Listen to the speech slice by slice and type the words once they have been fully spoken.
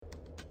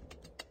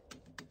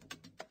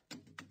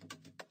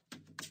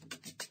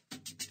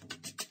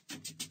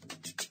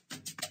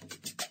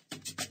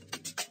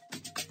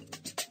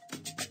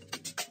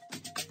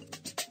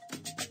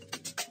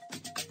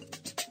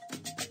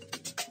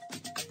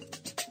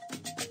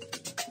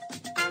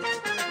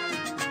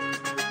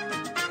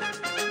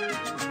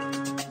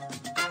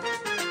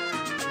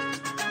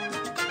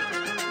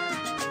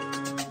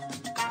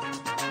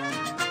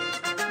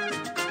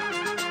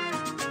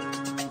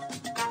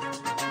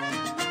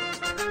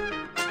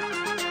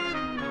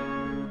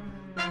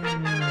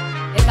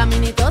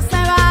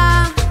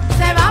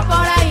se va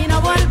por ahí,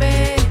 no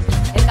vuelve.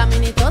 El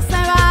caminito se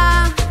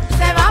va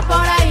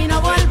por ahí,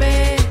 no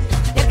vuelve.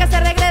 Y el que se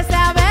regrese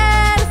a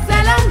ver,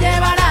 se lo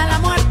llevará la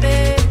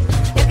muerte.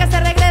 Y el que se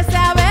regrese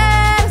a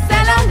ver,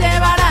 se lo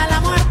llevará la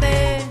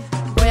muerte.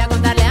 Voy a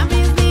contarle a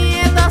mis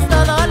nietos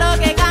todo lo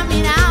que he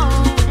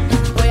caminado.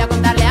 Voy a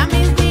contarle a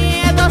mis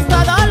nietos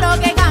todo lo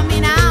que he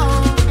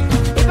caminado.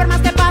 Y por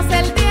más que pase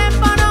el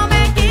tiempo, no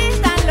me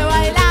quitan lo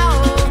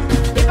bailado.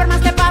 Y por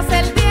más que pase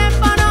el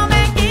tiempo, no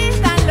me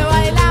quitan lo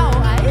bailado.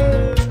 Ay.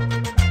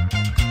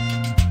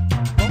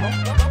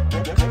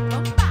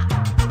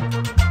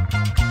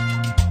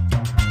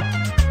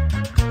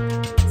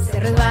 Se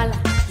resbala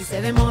y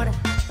se demora.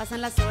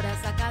 Pasan las horas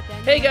acá.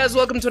 Hey guys,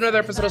 welcome to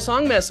another episode of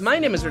Songmas. My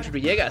name is Richard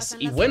Villegas.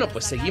 Y bueno,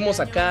 pues seguimos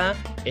acá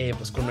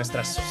pues con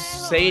nuestra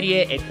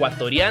serie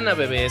ecuatoriana,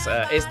 bebés.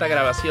 Esta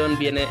grabación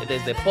viene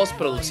desde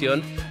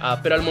postproducción,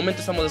 pero al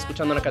momento estamos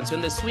escuchando una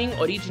canción de Swing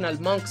Original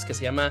Monks que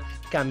se llama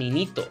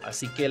Caminito.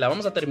 Así que la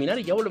vamos a terminar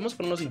y ya volvemos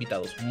con unos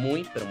invitados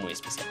muy, pero muy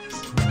especiales.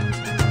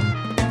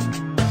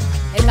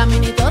 El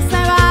caminito se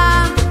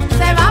va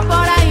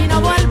por ahí,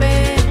 no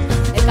vuelve.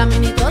 El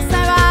caminito se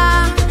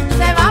va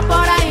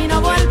por ahí,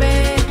 no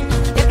vuelve.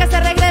 Y el que se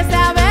regrese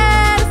a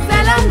ver,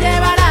 se lo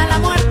llevará la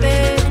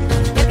muerte.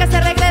 Y el que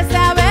se regrese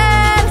a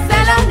ver,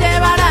 se lo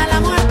llevará la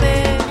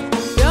muerte.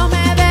 Yo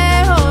me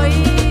dejo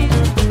ir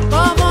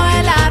como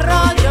el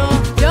arroyo.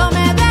 Yo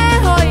me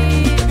dejo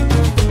ir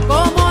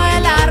como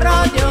el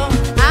arroyo.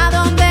 A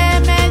donde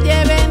me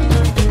lleven,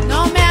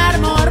 no me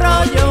armo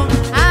rollo.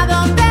 A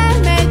donde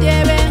me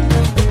lleven,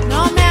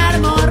 no me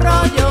armo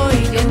rollo.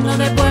 Y yendo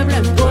de pueblo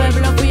en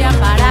pueblo fui a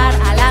parar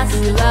a la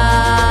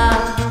ciudad.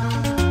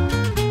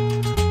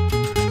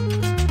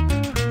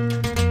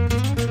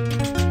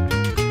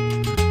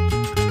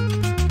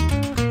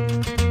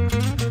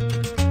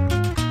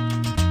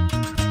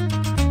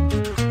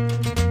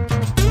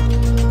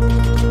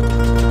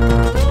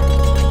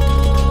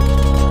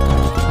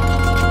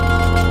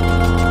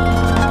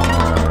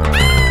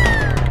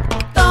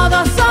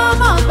 Todos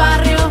somos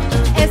barrio,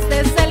 este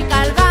es el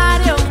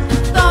calvario.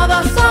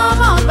 Todos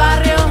somos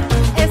barrio,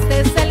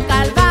 este es el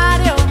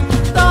calvario.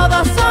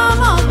 Todos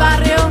somos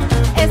barrio,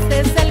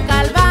 este es el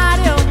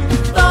calvario.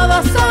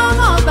 Todos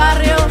somos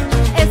barrio,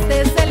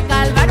 este es el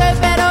calvario.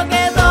 Pero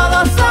que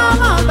todos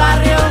somos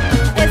barrio,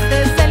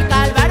 este es el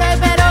calvario.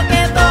 Pero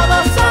que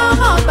todos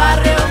somos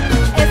barrio,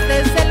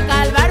 este es el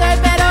calvario.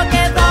 Pero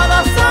que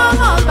todos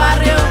somos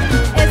barrio,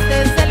 este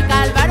es el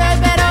calvario.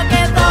 Pero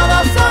que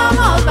todos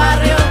somos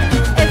barrio,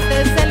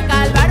 este es el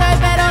calvario.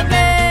 Pero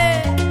que,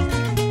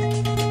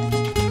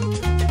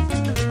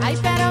 ay,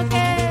 pero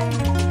que,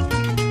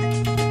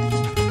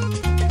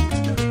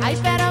 ay,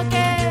 pero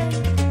que,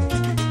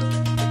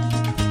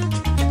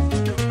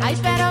 ay,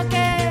 pero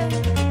que,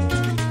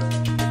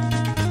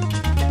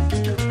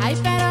 ay,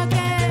 pero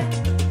que,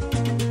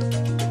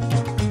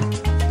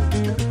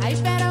 ay,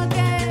 pero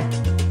que,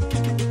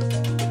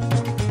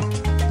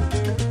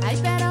 ay,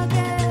 pero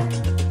que,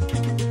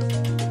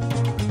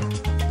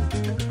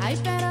 ay,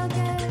 pero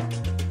que.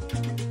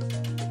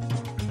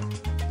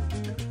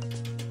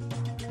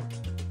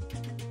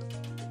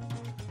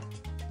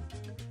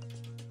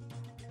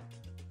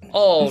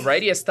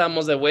 Alrighty,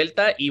 estamos de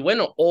vuelta y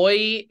bueno,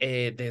 hoy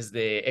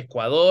desde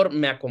Ecuador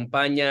me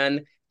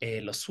acompañan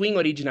los Swing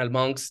Original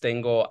Monks.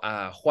 Tengo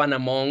a Juana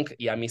Monk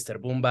y a Mr.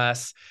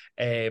 Boombas,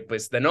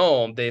 pues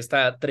de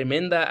esta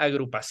tremenda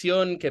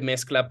agrupación que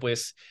mezcla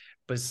pues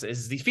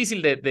es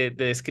difícil de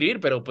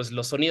describir, pero pues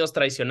los sonidos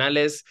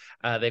tradicionales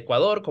de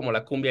Ecuador, como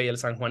la cumbia y el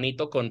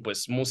sanjuanito, con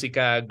pues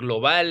música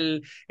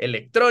global,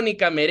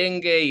 electrónica,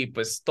 merengue y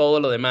pues todo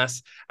lo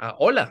demás.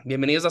 Hola,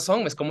 bienvenidos a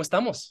Songmes, ¿cómo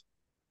estamos?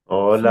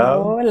 Hola,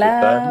 ¿qué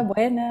Hola, tal?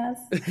 buenas.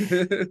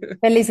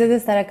 Felices de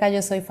estar acá,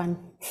 yo soy fan.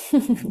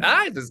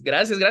 Ay, pues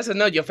gracias, gracias.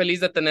 No, yo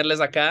feliz de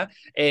tenerles acá.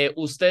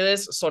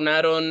 Ustedes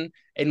sonaron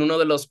en uno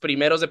de los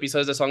primeros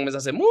episodios de Songmes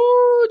hace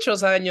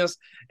muchos años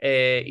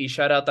y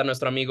shout out a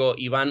nuestro amigo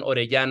Iván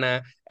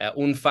Orellana,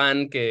 un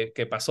fan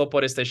que pasó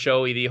por este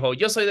show y dijo,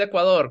 yo soy de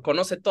Ecuador,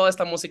 conoce toda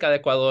esta música de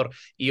Ecuador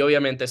y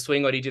obviamente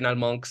Swing Original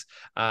Monks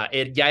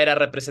ya era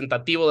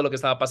representativo de lo que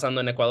estaba pasando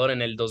en Ecuador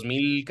en el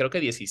 2000, creo que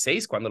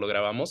 16 cuando lo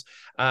grabamos.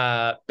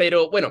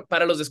 Pero bueno,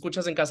 para los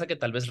escuchas en casa que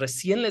tal vez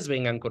recién les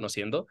vengan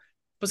conociendo,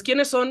 pues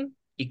quiénes son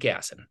y qué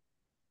hacen.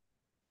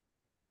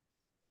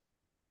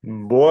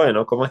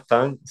 Bueno, ¿cómo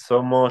están?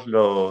 Somos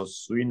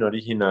los Swing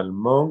Original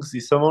Monks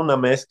y somos una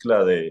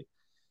mezcla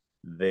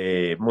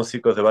de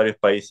músicos de varios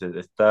países.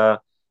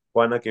 Está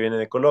Juana, que viene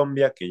de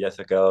Colombia, que ya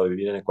se ha quedado a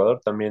vivir en Ecuador.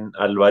 También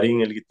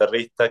Alvarín, el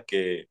guitarrista,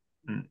 que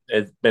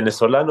es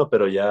venezolano,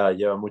 pero ya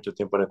lleva mucho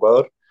tiempo en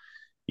Ecuador.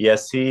 Y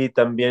así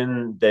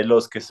también de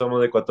los que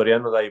somos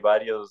ecuatorianos hay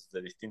varios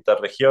de distintas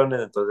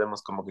regiones, entonces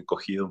hemos como que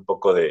cogido un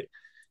poco de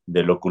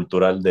lo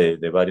cultural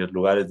de varios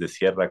lugares, de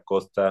sierra,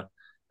 costa.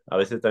 A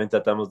veces también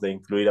tratamos de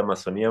incluir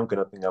Amazonía, aunque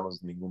no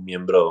tengamos ningún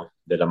miembro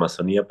de la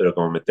Amazonía, pero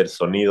como meter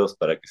sonidos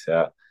para que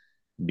sea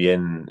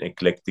bien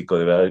ecléctico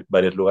de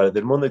varios lugares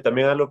del mundo. Y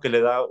también algo que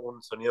le da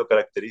un sonido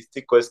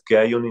característico es que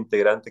hay un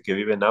integrante que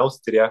vive en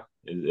Austria,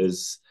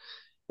 es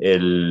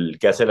el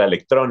que hace la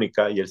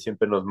electrónica y él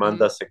siempre nos Ujú.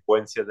 manda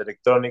secuencias de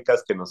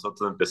electrónicas que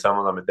nosotros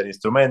empezamos a meter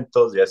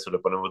instrumentos y a eso le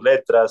ponemos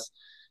letras,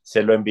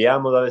 se lo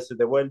enviamos a veces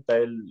de vuelta,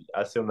 él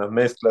hace unas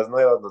mezclas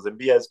nuevas, nos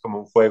envía, es como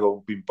un juego,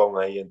 un ping-pong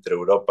ahí entre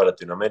Europa y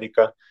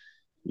Latinoamérica.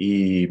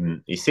 Y,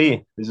 y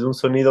sí, es un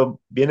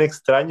sonido bien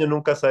extraño,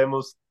 nunca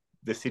sabemos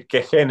decir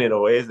qué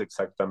género es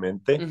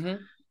exactamente. Ujú.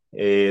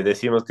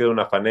 Decimos que es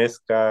una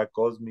fanesca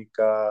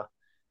cósmica.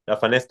 La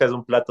fanesca es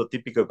un plato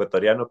típico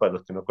ecuatoriano para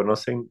los que no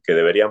conocen, que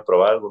deberían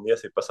probar algún día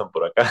si pasan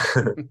por acá.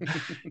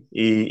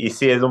 Y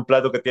sí, es un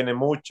plato que tiene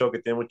mucho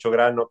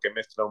grano, que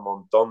mezcla un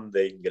montón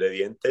de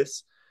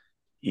ingredientes.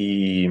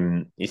 Y,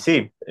 y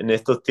sí, en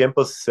estos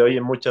tiempos se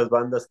oyen muchas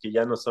bandas que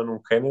ya no son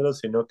un género,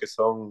 sino que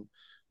son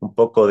un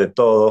poco de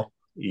todo.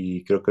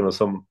 Y creo que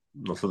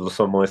nosotros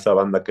somos esa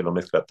banda que lo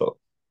mezcla todo.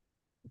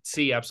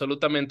 Sí,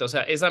 absolutamente. O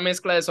sea, esa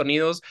mezcla de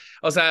sonidos,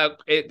 o sea,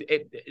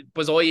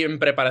 pues hoy en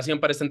preparación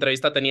para esta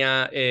entrevista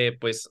tenía,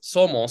 pues,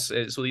 Somos,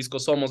 su disco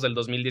Somos del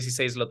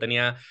 2016, lo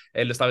tenía,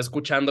 lo estaba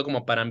escuchando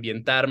como para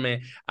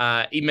ambientarme,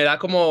 y me da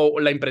como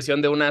la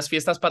impresión de unas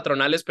fiestas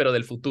patronales, pero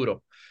del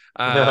futuro.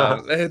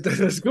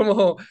 Entonces,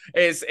 como,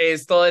 es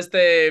todo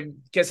este,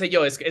 qué sé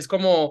yo, es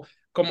como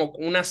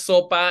una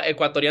sopa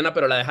ecuatoriana,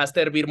 pero la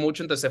dejaste hervir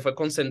mucho, entonces se fue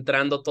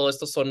concentrando todos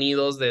estos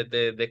sonidos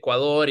de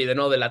Ecuador y de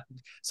no,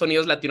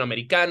 sonidos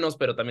latinoamericanos,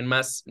 pero también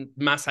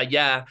más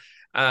allá.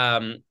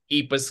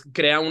 Y pues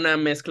crea una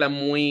mezcla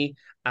muy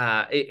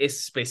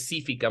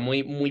específica,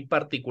 muy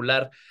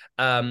particular.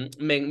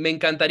 Me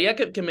encantaría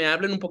que me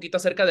hablen un poquito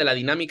acerca de la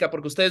dinámica,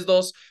 porque ustedes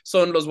dos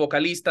son los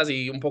vocalistas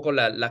y un poco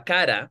la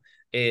cara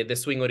de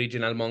Swing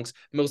Original Monks.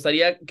 Me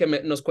gustaría que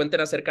nos cuenten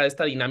acerca de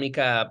esta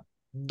dinámica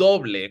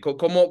doble,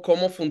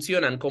 cómo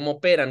funcionan, cómo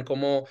operan,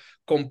 cómo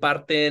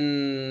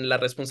comparten la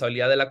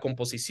responsabilidad de la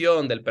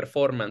composición, del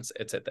performance,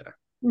 etcétera.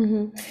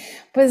 Ujú.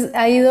 Pues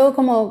ha ido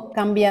como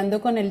cambiando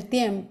con el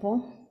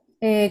tiempo.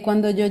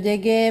 Cuando yo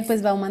llegué,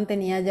 pues Bauman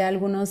tenía ya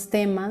algunos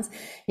temas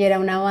y era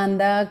una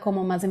banda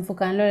como más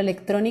enfocada en lo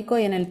electrónico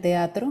y en el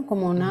teatro,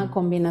 como una Ujú.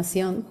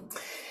 combinación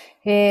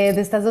de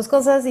estas dos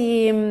cosas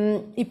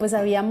y pues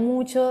había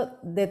mucho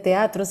de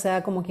teatro, o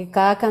sea, como que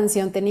cada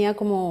canción tenía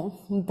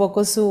como un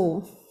poco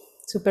su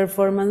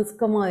performance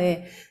como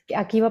de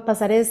aquí va a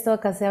pasar esto,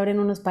 acá se abren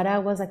unos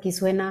paraguas, aquí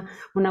suena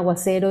un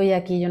aguacero y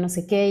aquí yo no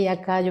sé qué, y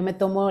acá yo me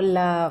tomo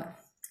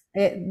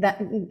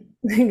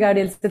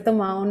Gabriel se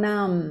tomaba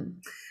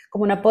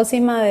como una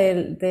pócima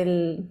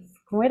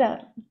 ¿cómo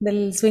era?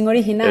 Del swing El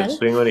original.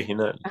 swing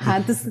original. Ajá,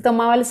 entonces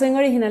tomaba el swing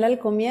original al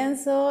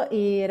comienzo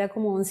y era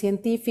como un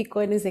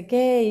científico y no sé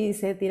qué, y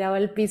se tiraba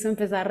al piso,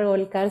 empezaba a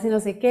revolcarse y no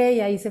sé qué, y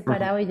ahí se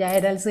paraba y ya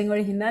era el swing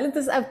original,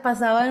 entonces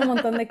pasaban un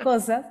montón de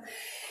cosas.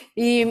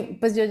 Y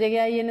pues yo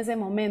llegué ahí en ese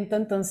momento,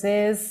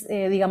 entonces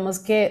digamos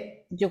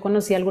que yo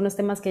conocí algunos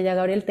temas que ya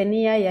Gabriel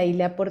tenía y ahí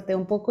le aporté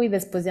un poco y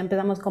después ya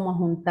empezamos como a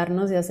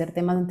juntarnos y a hacer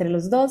temas entre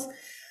los dos.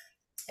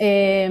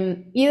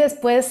 Y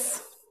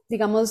después,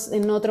 digamos,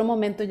 en otro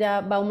momento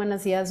ya Bauman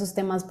hacía sus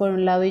temas por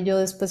un lado y yo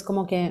después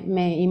como que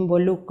me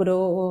involucro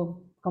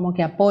o como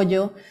que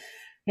apoyo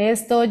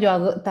esto.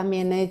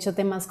 También he hecho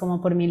temas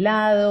como por mi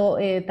lado,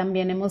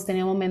 también hemos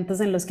tenido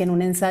momentos en los que en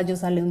un ensayo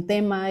sale un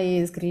tema y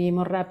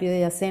escribimos rápido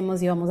y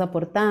hacemos y vamos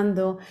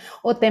aportando,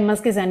 o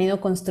temas que se han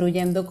ido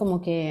construyendo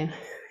como que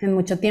en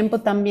mucho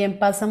tiempo. También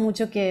pasa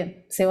mucho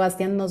que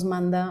Sebastián nos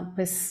manda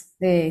pues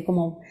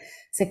como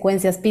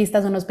secuencias,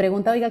 pistas o nos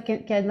pregunta, oiga,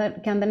 qué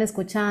andan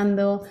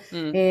escuchando?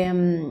 Mm.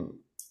 Em,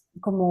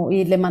 Como,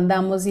 y le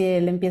mandamos y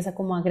él empieza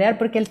como a crear,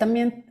 porque él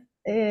también,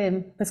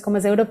 pues como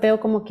es europeo,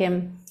 como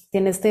que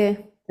tiene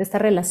esta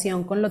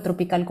relación con lo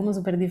tropical como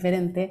súper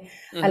diferente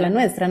a la Ujú.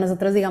 nuestra.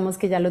 Nosotros digamos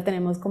que ya lo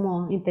tenemos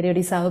como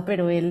interiorizado,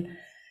 pero él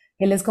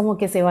es como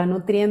que se va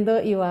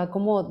nutriendo y va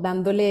como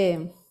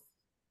dándole,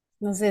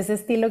 no sé, ese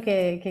estilo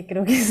que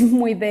creo que es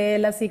muy de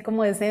él, así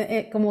como,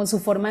 como su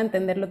forma de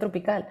entender lo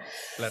tropical.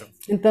 Claro.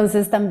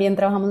 Entonces también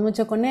trabajamos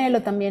mucho con él,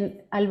 o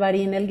también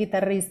Alvarín, el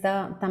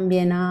guitarrista,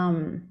 también ha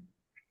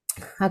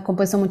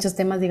compuesto muchos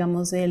temas,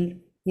 digamos,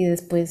 él, y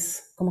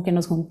después como que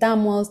nos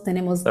juntamos,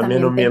 tenemos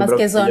También también un temas miembro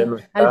que que ya son no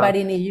está.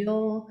 Alvarín y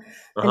yo,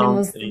 Ajá,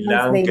 tenemos temas de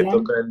Ilan, que Ilan.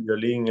 toca el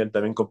violín, él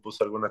también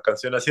compuso alguna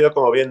canción. Ha sido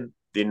como bien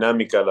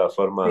dinámica la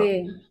forma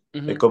Sí.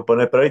 de Ujú.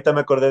 componer. Pero ahorita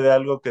me acordé de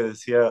algo que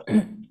decía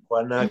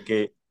Juana,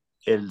 que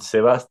el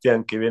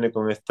Sebastián, que viene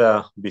con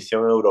esta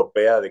visión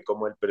europea de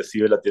cómo él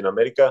percibe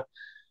Latinoamérica.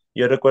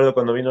 Yo recuerdo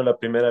cuando vino la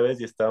primera vez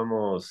y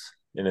estábamos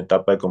en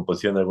etapa de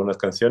composición de algunas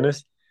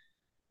canciones.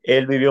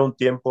 Él vivió un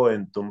tiempo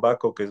en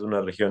Tumbaco, que es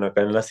una región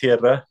acá en la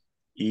sierra,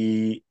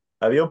 y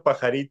había un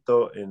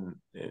pajarito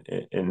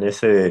en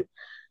ese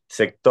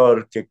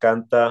sector que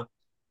canta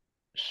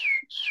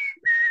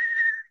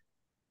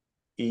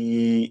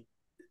y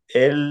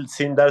él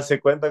sin darse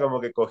cuenta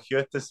como que cogió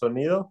este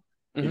sonido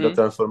y lo Ujú.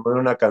 transformó en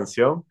una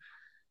canción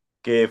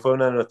que fue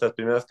una de nuestras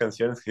primeras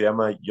canciones que se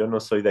llama Yo no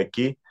soy de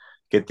aquí,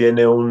 que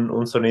tiene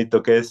un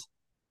sonito que es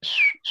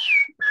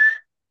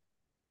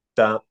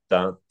ta,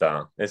 ta,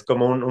 ta. Es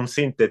como un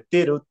sinte,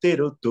 tiru,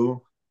 tiru,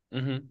 tu,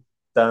 Ujú.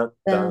 ta,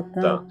 Ta, ta,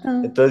 ta, ta.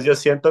 ta. Entonces yo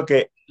siento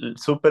que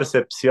su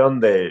percepción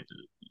de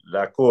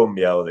la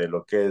cumbia o de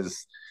lo que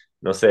es,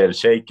 no sé, el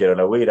shaker o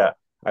la guira,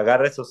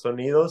 agarra esos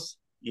sonidos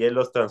y él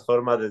los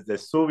transforma desde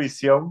su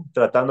visión,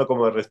 tratando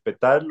como de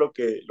respetar lo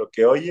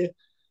que oye,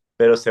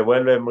 pero se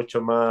vuelve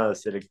mucho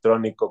más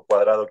electrónico,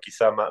 cuadrado,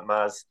 quizá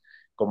más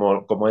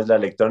como, como es la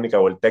electrónica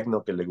o el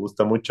techno que le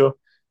gusta mucho.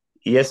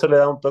 Y eso le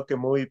da un toque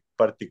muy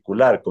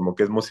particular, como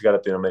que es música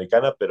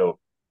latinoamericana, pero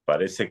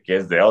parece que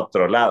es de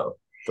otro lado.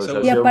 Entonces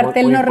ha Y Seguro. sido aparte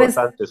él muy no,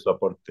 importante su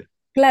aporte.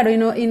 claro,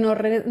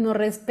 no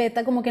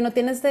respeta, como que no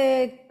tiene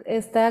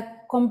este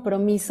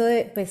compromiso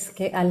de, pues,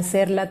 que al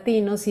ser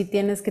latino sí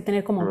tienes que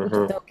tener como,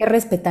 pucha, Ujú, tengo que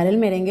respetar el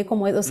merengue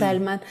como es, o sea,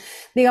 el Mm, man,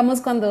 digamos,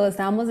 cuando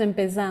estábamos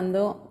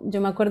empezando, yo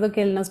me acuerdo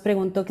que él nos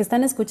preguntó, ¿qué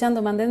están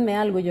escuchando? Mándenme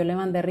algo, y yo le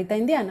mandé Rita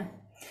Indiana,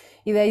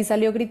 y de ahí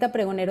salió Grita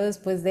Pregonero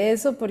después de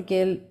eso,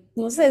 porque él,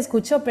 no sé,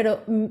 escuchó,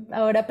 pero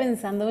ahora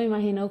pensando, me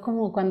imagino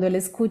como cuando él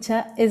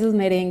escucha esos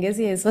merengues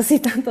y eso así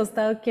tan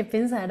tostado, ¿qué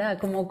pensará?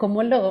 Como,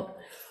 cómo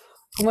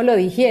lo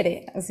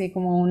digiere, así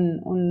como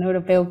un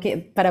europeo que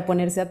para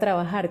ponerse a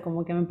trabajar,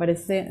 como que me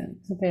parece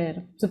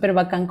súper súper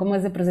bacán como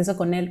ese proceso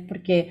con él,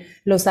 porque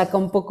lo saca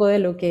un poco de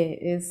lo que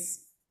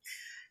es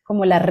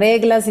como las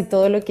reglas y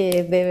todo lo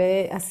que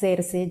debe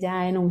hacerse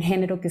ya en un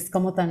género que es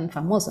como tan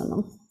famoso,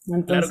 ¿no?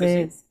 claro que sí.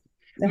 Entonces,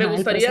 Me ajá,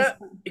 el proceso.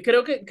 gustaría,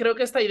 creo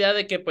que esta idea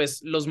de que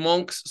pues los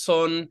Monks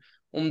son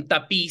un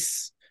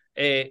tapiz,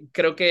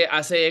 creo que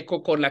hace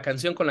eco con la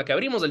canción con la que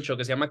abrimos el show,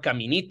 que se llama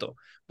Caminito,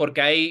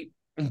 porque hay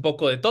un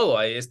poco de todo.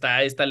 Ahí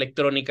está esta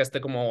electrónica,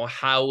 este como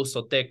house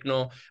o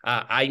techno,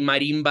 hay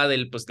marimba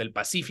pues, del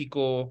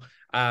Pacífico.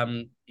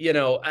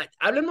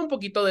 Háblenme un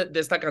poquito de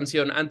esta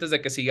canción antes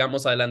de que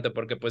sigamos adelante,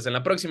 porque pues en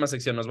la próxima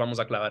sección nos vamos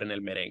a clavar en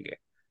el merengue.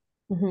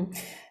 Ujú.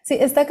 Sí,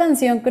 esta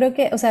canción creo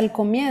que, o sea, al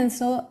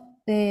comienzo,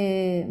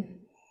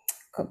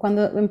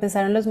 cuando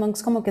empezaron los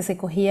Monks, como que se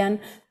cogían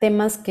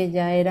temas que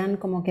ya eran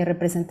como que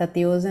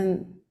representativos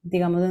en,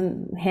 digamos,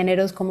 en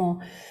géneros como,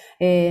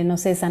 no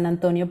sé, San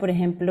Antonio, por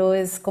ejemplo,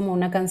 es como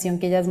una canción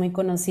que ya es muy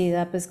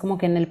conocida, pues como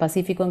que en el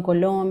Pacífico, en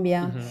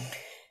Colombia. Ujú.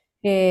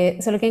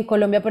 Solo que en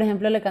Colombia, por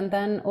ejemplo, le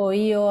cantan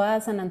Oío a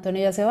San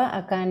Antonio ya se va,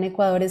 acá en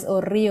Ecuador es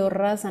O Río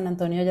Ra, San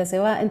Antonio ya se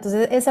va.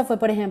 Entonces, esa fue,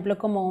 por ejemplo,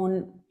 como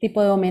un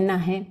tipo de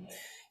homenaje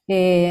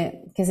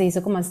que se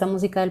hizo como a esta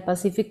música del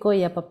Pacífico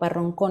y a Papá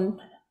Roncón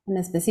en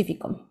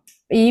específico.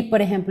 Y,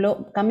 por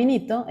ejemplo,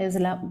 Caminito es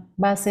la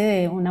base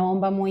de una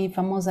bomba muy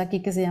famosa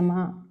aquí que se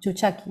llama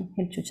Chuchaqui,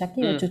 el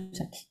Chuchaqui o Mm.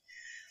 Chuchaqui.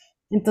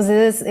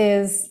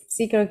 Entonces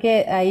sí, creo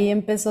que ahí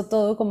empezó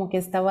todo como que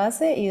esta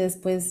base y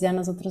después ya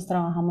nosotros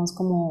trabajamos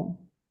como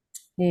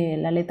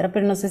la letra,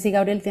 pero no sé si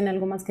Gabriel tiene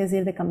algo más que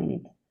decir de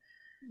Caminito.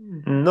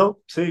 No,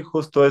 sí,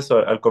 justo eso.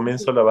 Al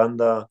comienzo la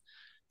banda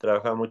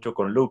trabajaba mucho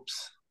con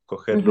loops,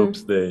 coger Ujú,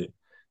 loops de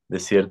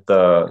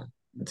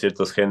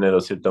ciertos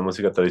géneros, cierta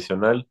música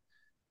tradicional.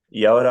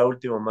 Y ahora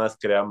último más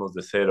creamos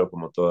de cero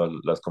como todas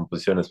las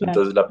composiciones.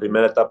 claro. Entonces la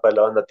primera etapa de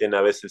la banda tiene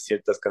a veces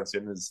ciertas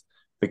canciones,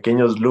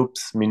 pequeños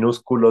loops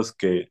minúsculos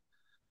que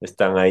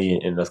están ahí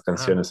en las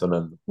Ajá. canciones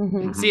sonando. Ujú,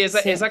 Sí, Ujú.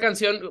 sí. esa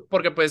canción,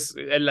 porque pues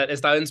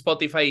estaba en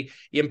Spotify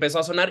y empezó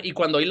a sonar, y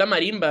cuando oí la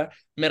marimba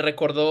me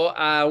recordó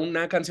a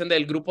una canción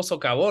del grupo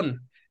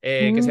Socavón,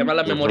 que se llama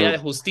La Memoria de Ujú.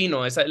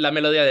 Justino, esa, la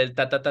melodía del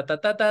ta ta ta ta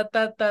ta ta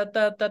ta ta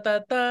ta ta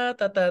ta ta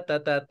ta ta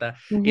ta ta ta.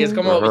 Y es Ujú,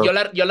 como, Ajá. yo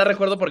la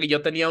recuerdo porque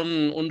yo tenía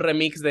un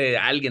remix de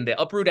alguien, de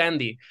Uproot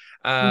Andy.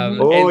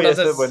 ujú, Uy,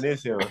 ese es Entonces,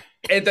 buenísimo.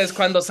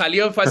 cuando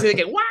salió fue así de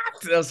que, ¿what?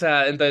 O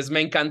sea, entonces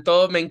me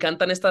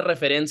encantan estas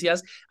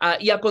referencias.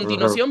 Y a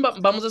Ujú. continuación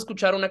vamos a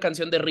escuchar una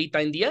canción de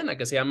Rita Indiana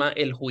que se llama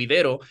El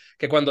Juidero,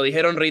 que cuando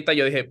dijeron Rita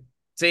yo dije,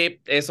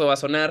 sí, eso va a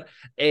sonar.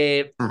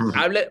 Ujú.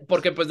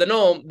 Porque pues de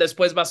nuevo,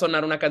 después va a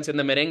sonar una canción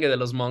de merengue de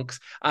los Monks.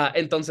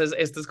 Entonces,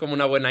 esto es como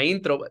una buena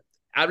intro.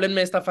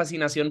 Háblenme esta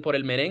fascinación por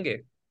el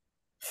merengue.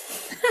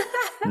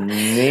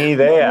 Ni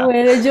idea.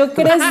 bueno,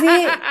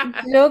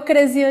 yo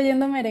crecí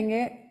oyendo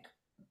merengue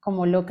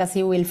como loca,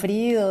 así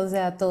Wilfrido, o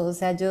sea, todo, o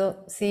sea,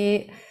 yo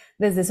sí,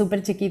 desde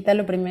súper chiquita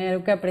lo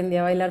primero que aprendí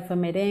a bailar fue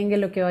merengue,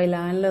 lo que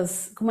bailaban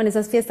como en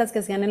esas fiestas que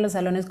hacían en los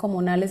salones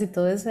comunales y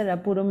todo eso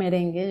era puro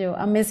merengue, yo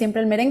amé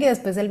siempre el merengue,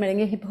 después el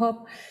merengue hip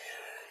hop,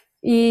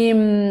 y,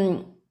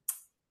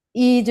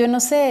 y yo no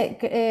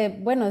sé,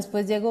 bueno,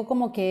 después llegó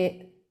como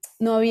que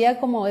no había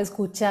como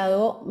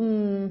escuchado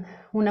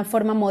una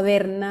forma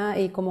moderna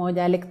y como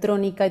ya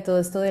electrónica y todo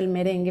esto del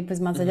merengue, pues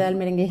más allá del Ujú.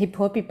 merengue hip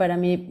hop y para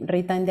mí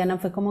Rita Indiana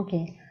fue como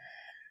que,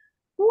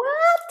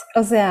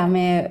 o sea,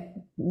 me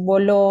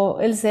voló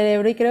el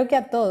cerebro y creo que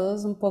a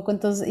todos un poco,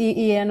 entonces,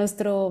 y a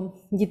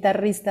nuestro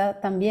guitarrista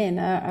también,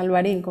 a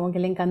Alvarín, como que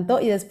le encantó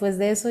y después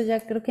de eso ya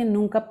creo que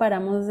nunca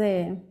paramos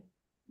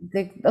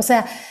o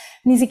sea,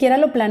 ni siquiera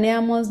lo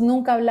planeamos,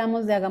 nunca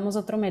hablamos de hagamos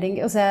otro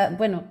merengue, o sea,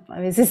 bueno, a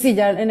veces sí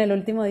ya en el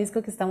último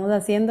disco que estamos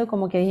haciendo,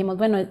 como que dijimos,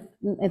 bueno,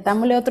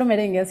 metámosle otro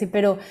merengue así,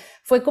 pero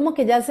fue como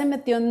que ya se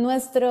metió en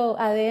nuestro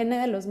ADN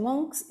de los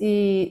Monks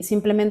y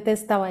simplemente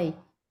estaba ahí.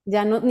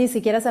 Ya no, ni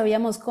siquiera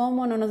sabíamos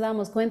cómo, no nos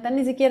dábamos cuenta,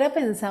 ni siquiera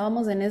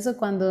pensábamos en eso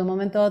cuando de un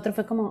momento a otro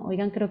fue como,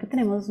 oigan, creo que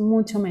tenemos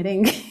mucho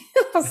merengue,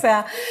 o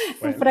sea,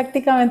 Bueno.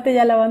 prácticamente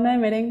ya la banda de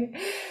merengue.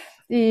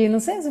 Y no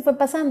sé, se fue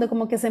pasando,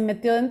 como que se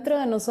metió dentro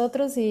de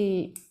nosotros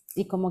y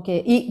como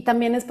que... Y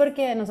también es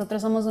porque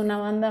nosotros somos una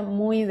banda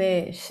muy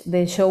de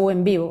show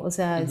en vivo, o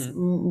sea,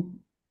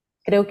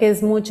 creo que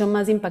es mucho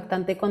más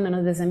impactante cuando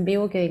nos ves en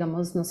vivo que,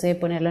 digamos, no sé,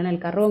 ponerlo en el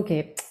carro,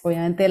 que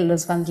obviamente a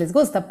los fans les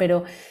gusta,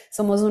 pero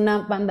somos una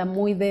banda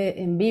muy de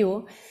en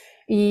vivo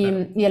y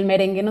el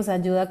merengue nos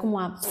ayuda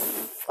como a...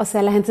 O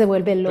sea, la gente se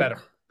vuelve loca.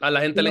 Claro, a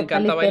la gente le Loca,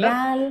 encanta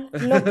bailar.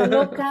 literal,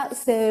 loca,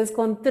 se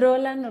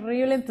descontrolan,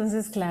 horrible.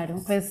 Entonces,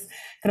 claro, pues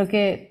creo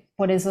que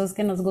por eso es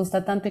que nos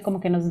gusta tanto y como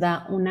que nos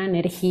da una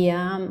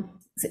energía.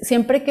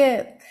 Siempre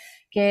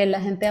que la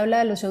gente habla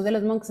de los shows de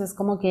los Monks es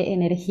como que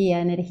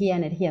energía, energía,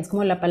 energía. Es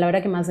como la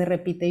palabra que más se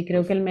repite y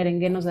creo que el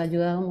merengue nos ha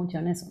ayudado mucho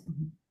en eso.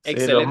 Sí, los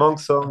Excelente.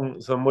 Monks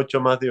son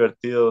mucho más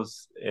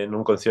divertidos en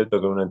un concierto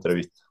que en una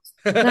entrevista.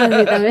 Ah,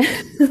 sí, también.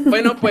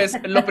 Bueno, pues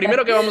lo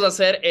primero que vamos a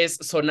hacer es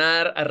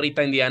sonar a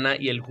Rita Indiana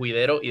y El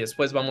Juidero y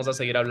después vamos a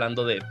seguir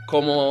hablando de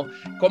cómo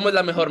es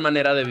la mejor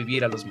manera de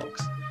vivir a los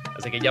Monks.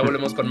 Así que ya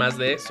volvemos con más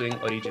de Swing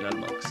Original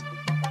Monks.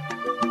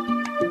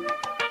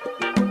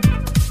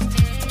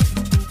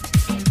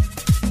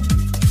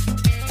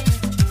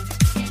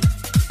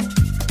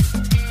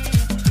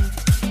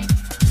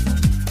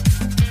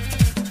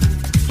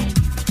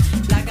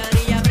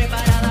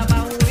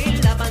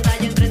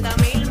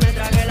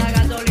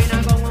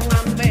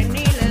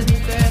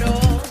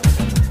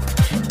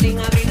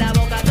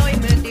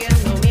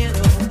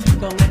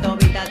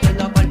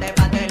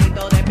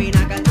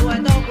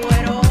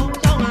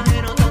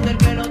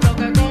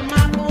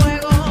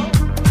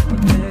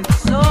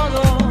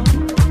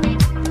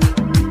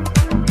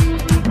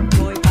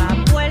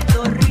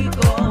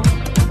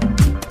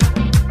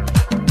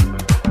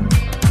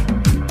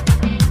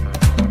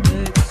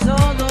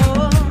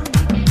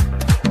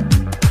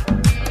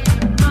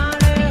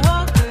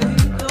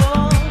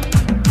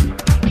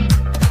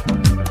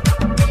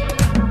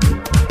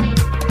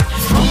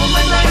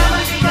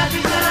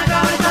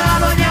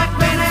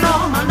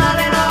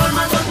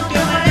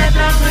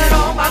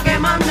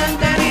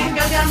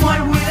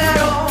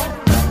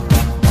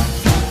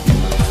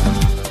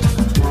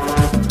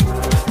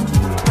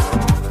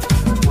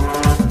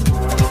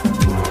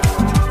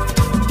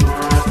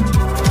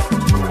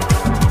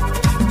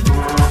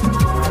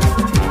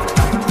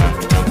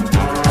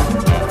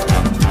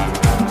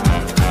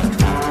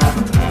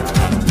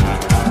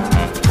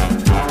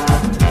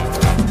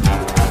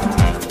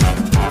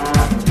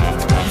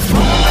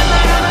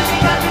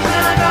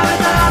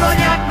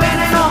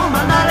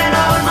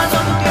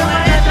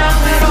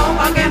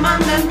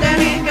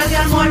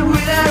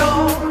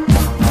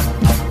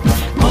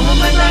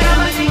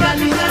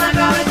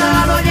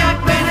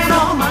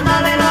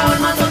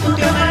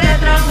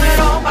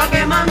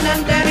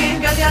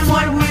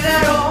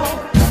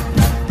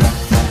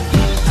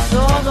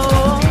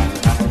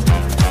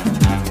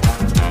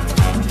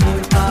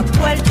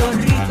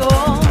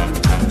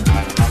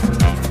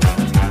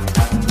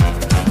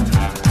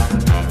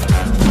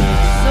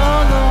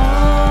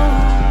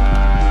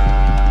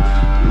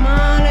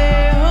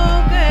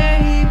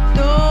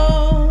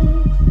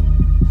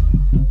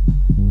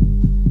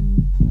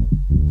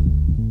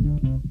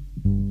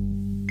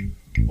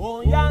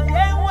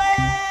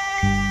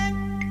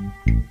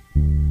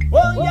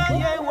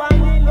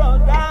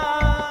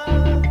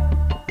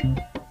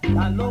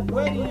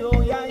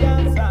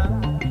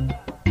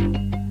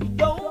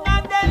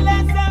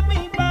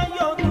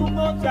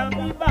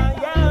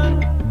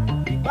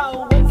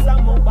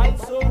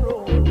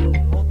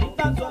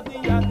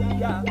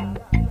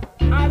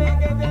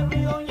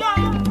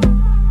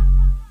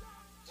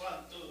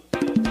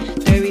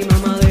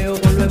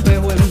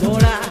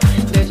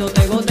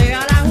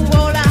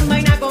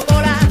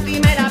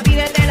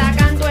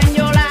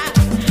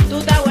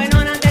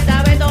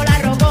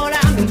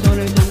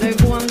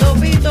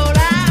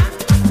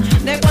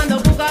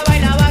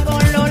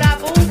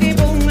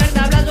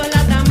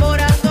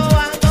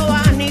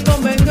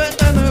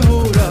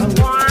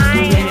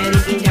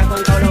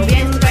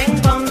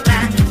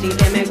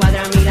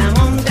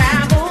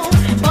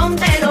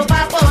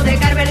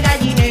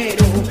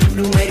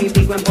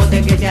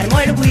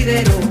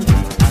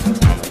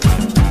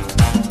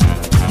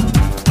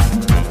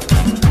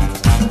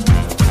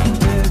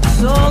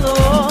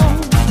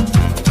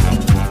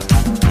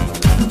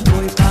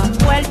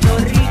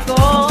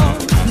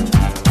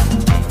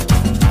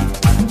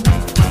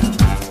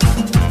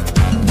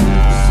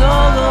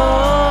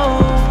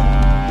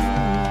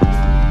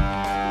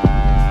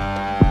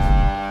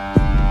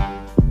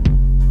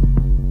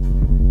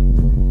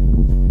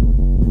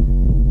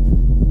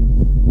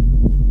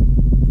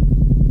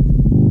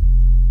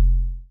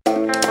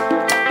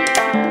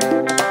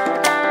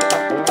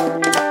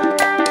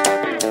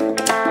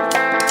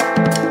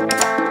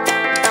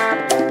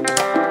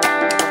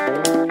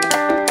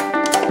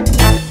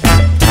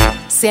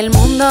 Si el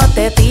mundo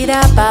te tira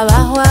pa'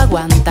 abajo,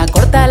 aguanta,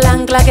 corta el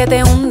ancla que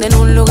te hunde en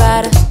un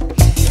lugar.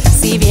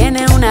 Si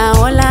viene una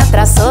ola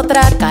tras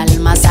otra,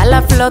 calma, sal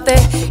a flote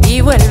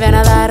y vuelve a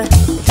nadar.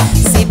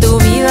 Si tu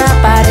vida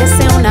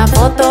parece una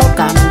foto,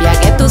 cambia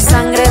que tu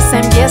sangre se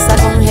empieza a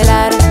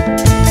congelar.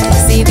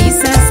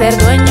 ser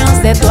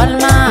dueños de tu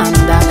alma,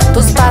 anda,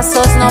 tus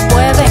pasos no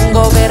pueden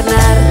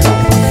gobernar.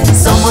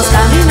 Somos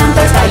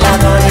caminantes,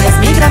 bailadores,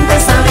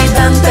 migrantes,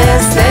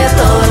 habitantes de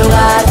todo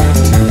lugar.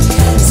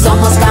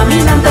 Somos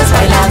caminantes,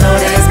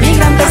 bailadores,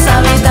 migrantes,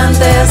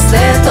 habitantes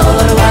de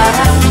todo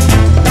lugar.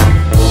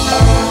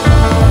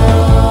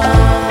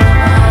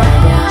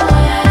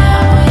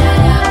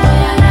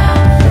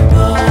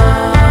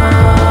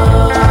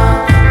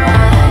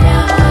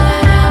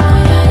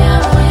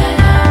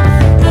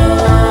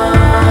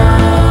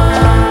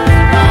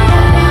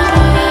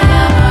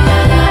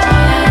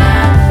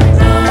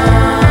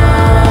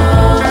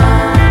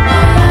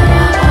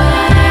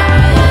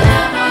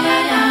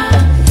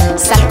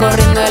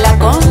 Corriendo de la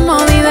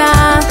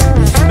comodidad,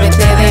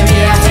 vete de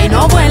viaje y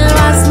no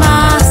vuelvas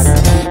más.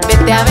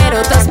 Vete a ver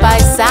otros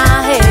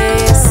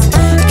paisajes,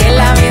 que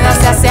la vida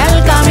se hace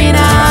al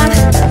caminar.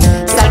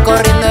 Sal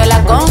corriendo de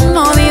la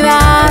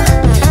comodidad,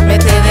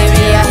 vete de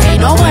viaje y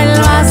no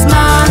vuelvas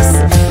más.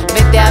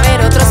 Vete a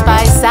ver otros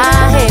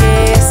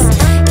paisajes,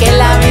 que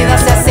la vida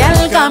se hace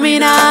al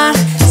caminar.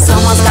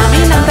 Somos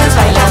caminantes,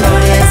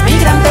 bailadores,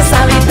 migrantes,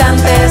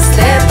 habitantes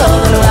de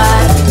todo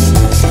lugar.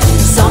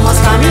 Somos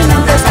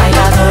caminantes,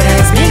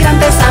 bailadores,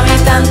 migrantes,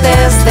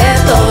 habitantes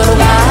de todo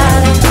lugar.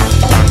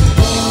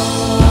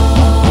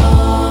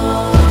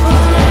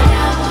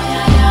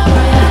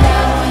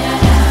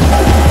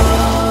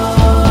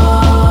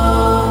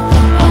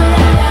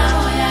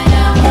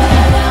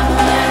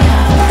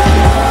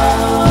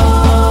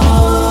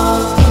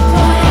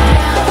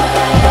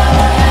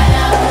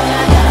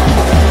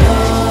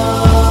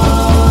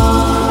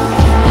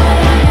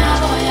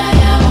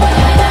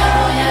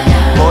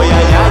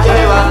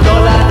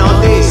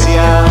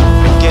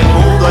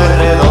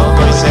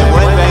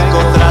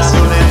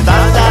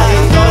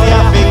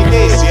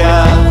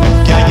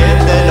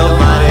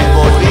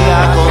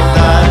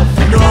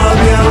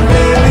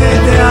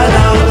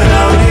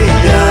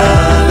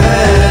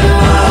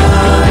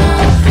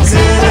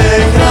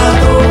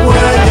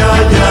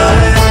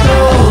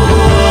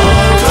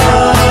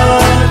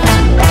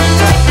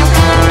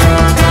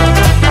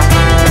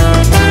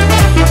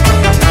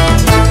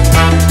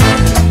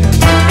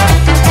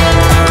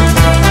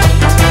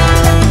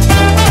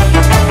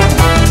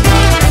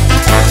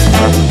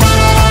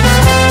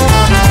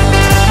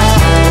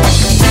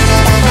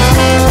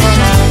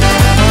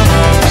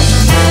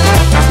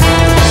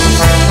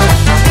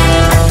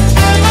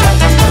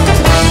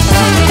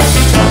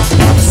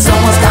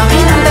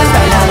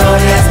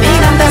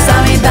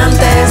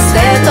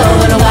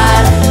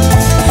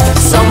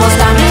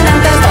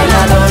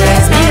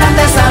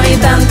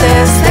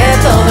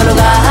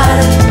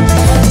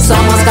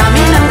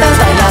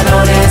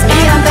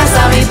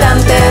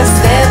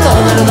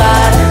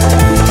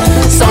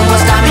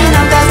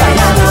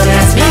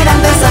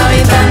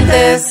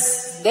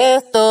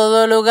 De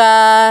todo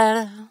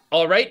lugar.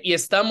 Alright, y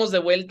estamos de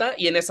vuelta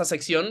y en esta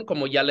sección,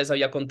 como ya les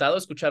había contado,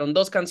 escucharon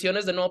dos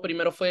canciones. De nuevo,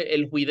 primero fue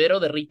El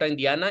Juidero de Rita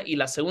Indiana y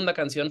la segunda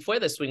canción fue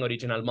de Swing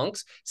Original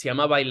Monks. Se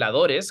llama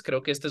Bailadores,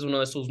 creo que este es uno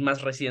de sus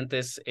más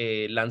recientes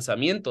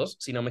lanzamientos,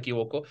 si no me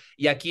equivoco.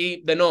 Y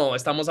aquí, de nuevo,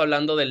 estamos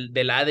hablando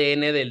del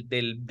ADN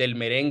del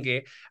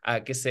merengue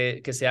que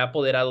se ha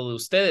apoderado de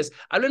ustedes.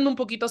 Háblenme un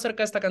poquito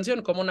acerca de esta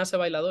canción, ¿cómo nace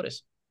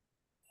Bailadores?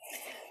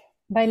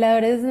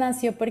 Bailadores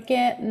nació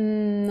porque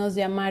nos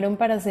llamaron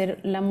para hacer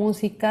la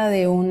música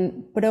de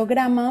un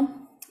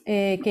programa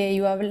que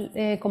iba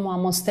como a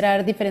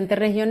mostrar diferentes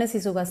regiones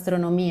y su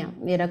gastronomía.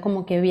 Era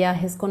como que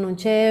viajes con un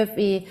chef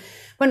y,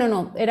 bueno,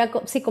 no, era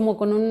sí como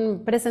con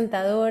un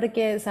presentador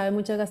que sabe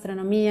mucho de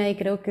gastronomía y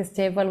creo que es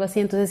chef o algo así,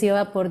 entonces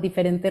iba por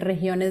diferentes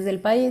regiones del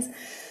país.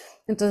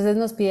 Entonces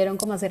nos pidieron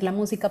como hacer la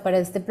música para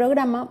este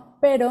programa,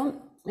 pero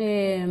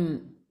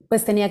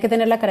pues tenía que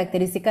tener la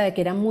característica de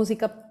que era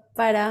música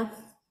para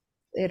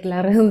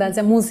la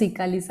redundancia,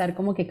 musicalizar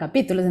como que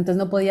capítulos, entonces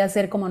no podía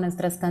ser como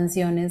nuestras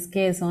canciones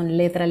que son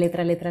letra,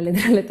 letra, letra,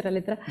 letra, letra,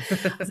 letra,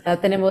 o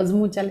sea, tenemos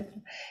mucha letra.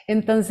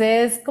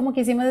 Entonces como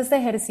que hicimos este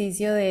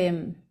ejercicio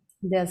de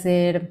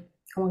hacer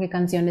como que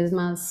canciones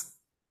más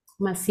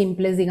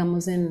simples,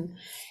 digamos, en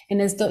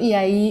esto, y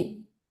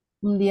ahí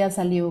un día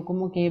salió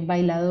como que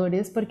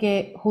Bailadores,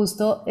 porque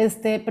justo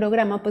este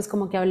programa pues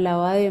como que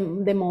hablaba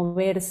de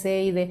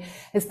moverse y de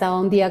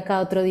estaba un día acá,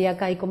 otro día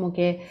acá y como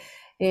que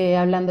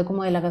hablando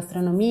como de la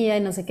gastronomía y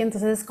no sé qué,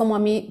 entonces como a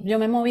mí, yo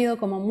me he movido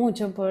como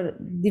mucho por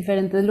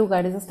diferentes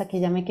lugares hasta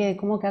que ya me quedé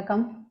como que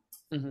acá.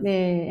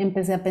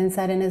 Empecé a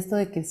pensar en esto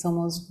de que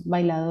somos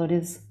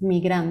bailadores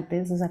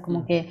migrantes, o sea,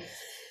 como que,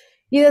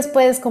 y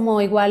después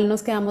como igual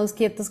nos quedamos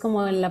quietos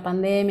como en la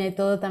pandemia y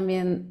todo,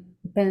 también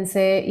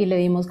pensé y le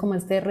dimos como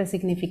este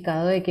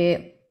resignificado de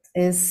que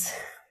es...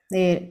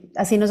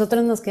 así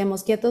nosotros nos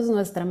quedemos quietos,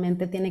 nuestra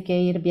mente tiene que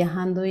ir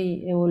viajando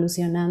y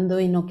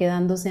evolucionando y no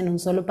quedándose en un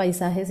solo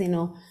paisaje,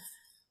 sino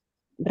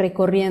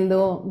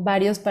recorriendo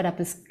varios para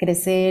pues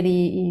crecer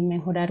y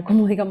mejorar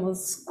como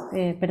digamos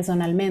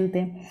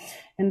personalmente.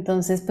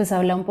 Entonces pues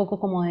habla un poco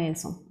como de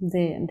eso,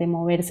 de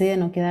moverse y de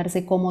no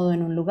quedarse cómodo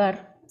en un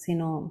lugar,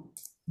 sino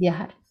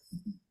viajar.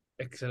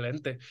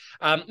 Excelente.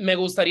 Me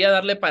gustaría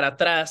darle para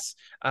atrás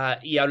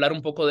y hablar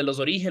un poco de los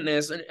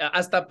orígenes,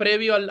 hasta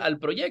previo al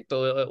proyecto,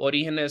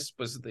 orígenes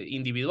pues,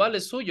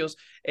 individuales suyos.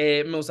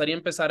 Me gustaría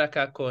empezar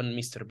acá con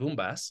Mr.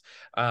 Boombas.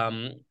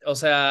 O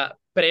sea,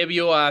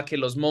 previo a que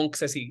los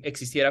Monks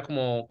existiera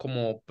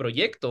como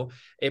proyecto,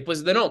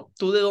 pues de no,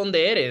 ¿tú de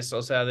dónde eres?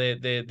 O sea,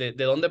 de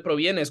dónde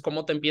provienes,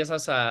 ¿cómo te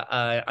empiezas a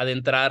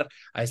adentrar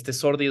a este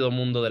sórdido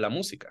mundo de la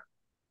música?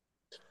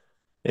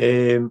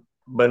 Eh,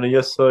 bueno,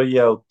 yo soy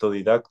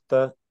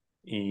autodidacta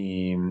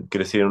y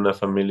crecí en una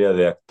familia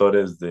de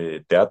actores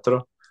de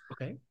teatro.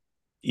 Ok.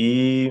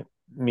 Y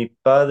mi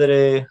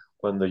padre,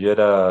 cuando yo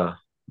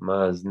era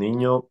más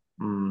niño,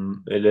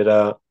 él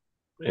era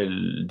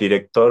el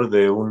director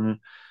de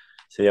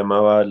se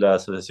llamaba la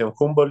Asociación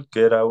Humboldt,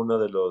 que era uno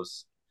de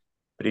los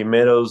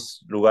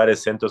primeros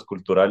lugares, centros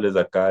culturales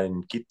de acá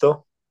en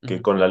Quito, que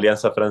Ujú. con la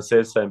Alianza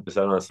Francesa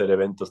empezaron a hacer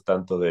eventos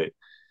tanto de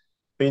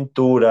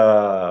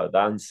pintura,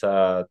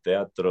 danza,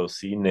 teatro,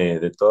 cine,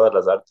 de todas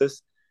las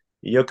artes.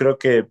 Y yo creo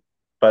que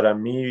para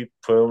mí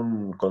fue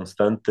un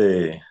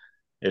constante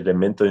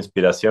elemento de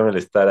inspiración el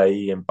estar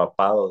ahí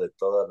empapado de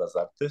todas las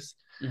artes.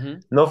 Ujú.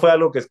 No fue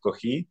algo que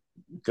escogí,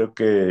 creo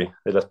que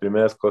de las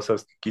primeras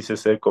cosas que quise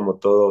ser como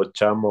todo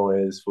chamo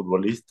es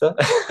futbolista.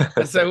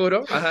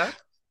 ¿Seguro? Ajá.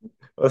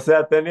 O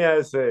sea, tenía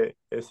ese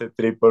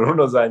trip por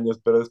unos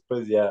años, pero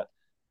después ya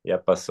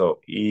pasó.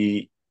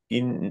 Y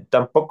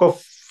tampoco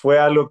fue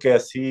algo que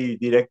así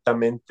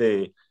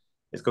directamente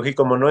escogí.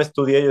 Como no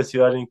estudié, yo he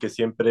sido alguien que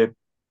siempre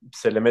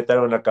se le mete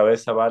algo en la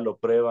cabeza, va, lo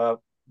prueba,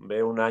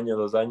 ve un año,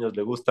 2 años,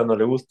 le gusta, no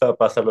le gusta,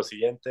 pasa a lo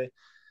siguiente.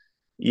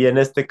 Y en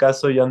este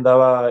caso yo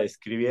andaba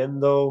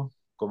escribiendo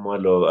como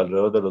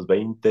alrededor de los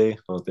 20,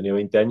 cuando tenía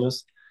 20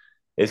 años,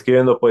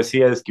 escribiendo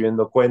poesía,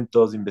 escribiendo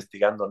cuentos,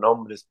 investigando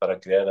nombres para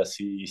crear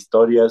así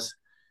historias.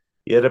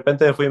 Y de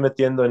repente me fui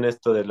metiendo en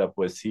esto de la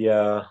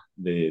poesía,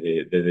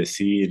 de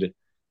decir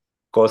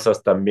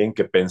cosas también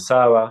que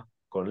pensaba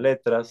con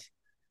letras.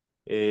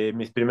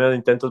 Mis primeros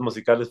intentos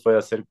musicales fue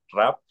hacer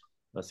rap,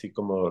 así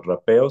como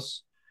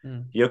rapeos.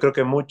 Mm. Y yo creo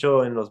que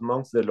mucho en los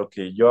Monks de lo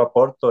que yo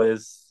aporto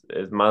es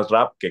más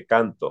rap que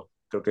canto.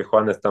 Creo que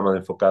Juana está más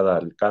enfocada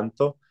al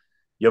canto.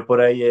 Yo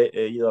por ahí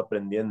he ido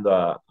aprendiendo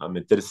a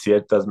meter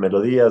ciertas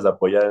melodías, a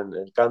apoyar en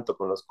el canto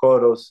con los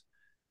coros,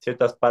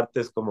 ciertas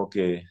partes como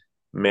que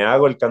me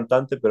hago el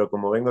cantante, pero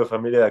como vengo de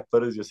familia de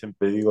actores, yo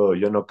siempre digo,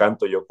 yo no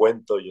canto, yo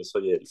cuento, yo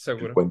soy el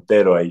Seguro.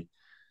 cuentero ahí.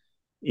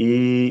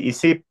 Y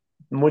sí,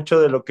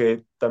 mucho de lo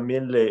que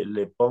también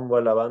le pongo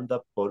a la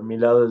banda por mi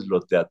lado es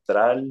lo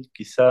teatral,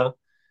 quizá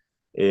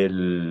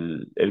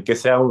el que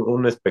sea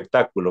un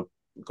espectáculo,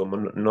 como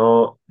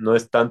no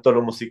es tanto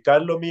lo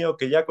musical lo mío,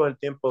 que ya con el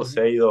tiempo se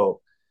Ujú. ha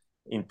ido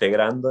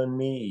integrando en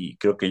mí y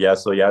creo que ya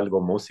soy algo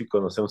músico,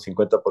 no sé, un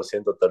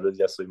 50% tal vez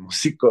ya soy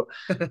músico,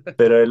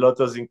 pero el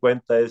otro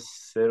 50% es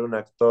ser un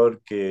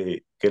actor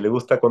que le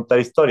gusta contar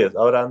historias.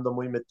 Ahora ando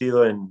muy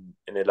metido en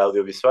el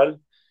audiovisual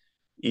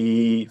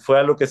y fue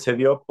algo que se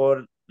dio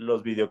por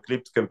los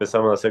videoclips que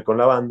empezamos a hacer con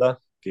la banda,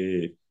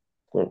 que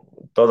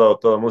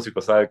todo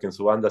músico sabe que en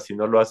su banda si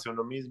no lo hace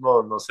uno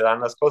mismo no se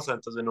dan las cosas,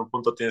 entonces en un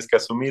punto tienes que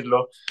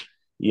asumirlo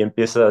y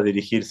empiezas a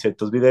dirigir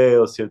ciertos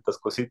videos, ciertas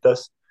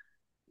cositas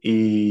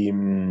y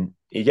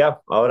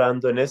ya, ahora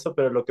ando en eso,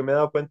 pero lo que me he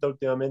dado cuenta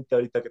últimamente,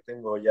 ahorita que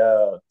tengo ya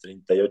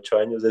 38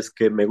 años, es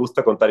que me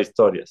gusta contar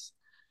historias,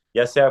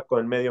 ya sea con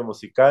el medio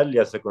musical,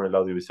 ya sea con el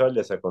audiovisual,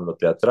 ya sea con lo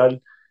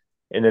teatral.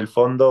 En el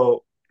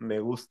fondo me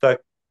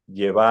gusta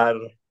llevar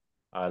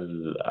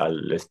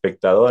al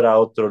espectador a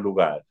otro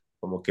lugar,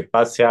 como que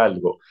pase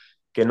algo,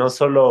 que no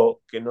solo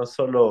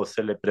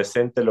se le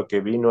presente lo que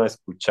vino a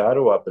escuchar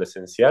o a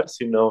presenciar,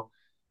 sino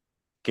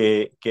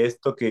que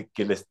esto que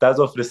le estás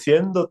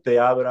ofreciendo te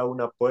abra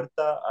una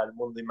puerta al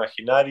mundo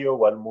imaginario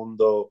o al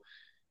mundo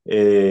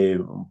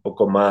un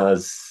poco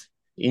más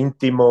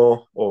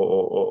íntimo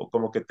o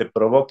como que te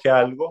provoque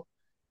algo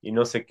y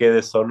no se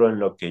quede solo en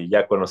lo que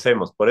ya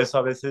conocemos. Por eso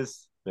a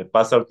veces me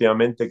pasa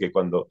últimamente que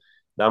cuando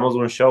damos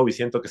un show y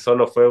siento que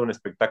solo fue un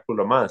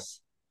espectáculo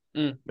más,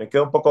 Mm. me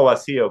quedo un poco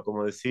vacío,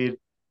 como decir,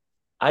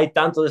 hay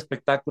tantos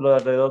espectáculos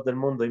alrededor del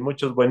mundo y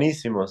muchos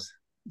buenísimos.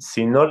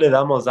 Si no le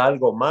damos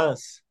algo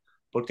más,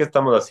 ¿por qué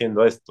estamos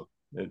haciendo esto?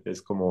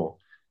 Es como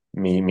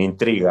mi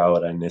intriga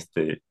ahora en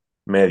este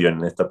medio,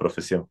 en esta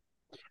profesión.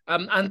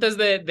 Antes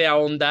de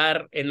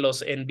ahondar en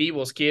los en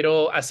vivos,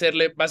 quiero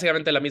hacerle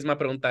básicamente la misma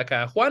pregunta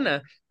acá a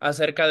Juana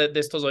acerca de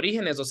estos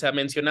orígenes. O sea,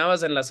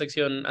 mencionabas en la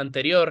sección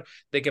anterior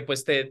de que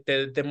pues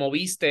te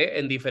moviste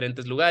en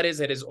diferentes lugares,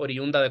 eres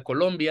oriunda de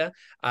Colombia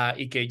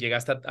y que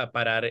llegaste a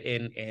parar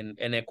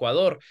en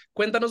Ecuador.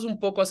 Cuéntanos un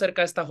poco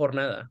acerca de esta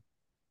jornada.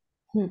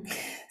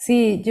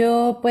 Sí,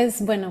 yo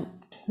pues bueno,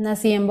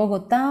 nací en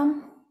Bogotá,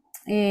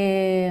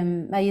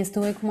 ahí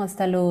estuve como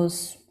hasta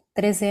los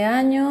 13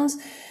 años,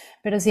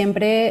 pero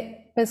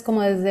siempre, pues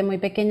como desde muy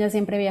pequeña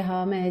siempre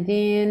viajaba a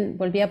Medellín,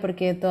 volvía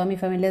porque toda mi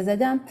familia es de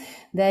allá,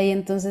 de ahí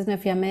entonces me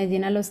fui a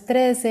Medellín a los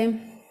 13,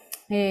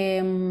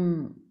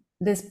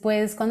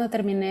 después cuando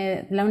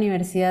terminé la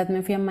universidad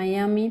me fui a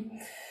Miami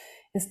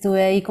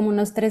Estuve ahí como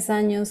unos 3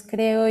 años,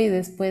 creo, y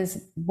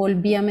después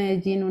volví a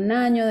Medellín un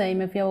año, de ahí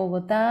me fui a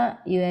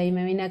Bogotá y de ahí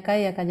me vine acá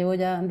y acá llevo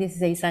ya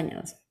 16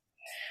 años.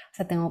 O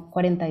sea, tengo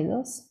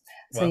 42.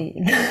 Wow. Soy,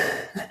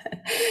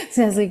 o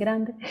sea, soy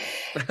grande.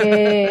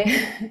 Eh,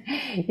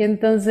 y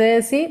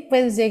entonces, sí,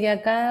 pues llegué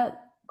acá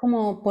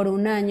como por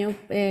un año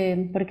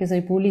porque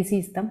soy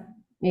publicista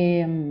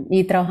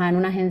y trabajaba en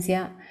una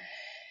agencia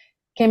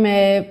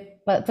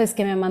pues,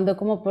 que me mandó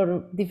como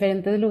por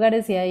diferentes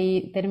lugares y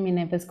ahí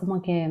terminé pues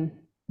como que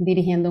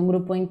dirigiendo un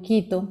grupo en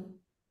Quito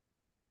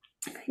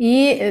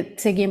y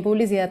seguí en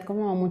publicidad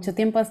como mucho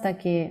tiempo hasta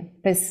que,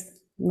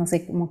 pues, no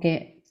sé, como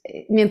que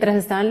mientras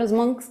estaba en los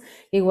Monks,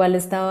 igual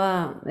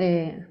estaba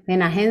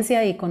en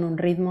agencia y con un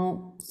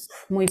ritmo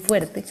muy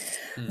fuerte,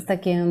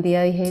 hasta que un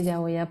día dije, ya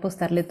voy a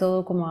apostarle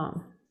todo como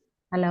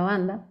a la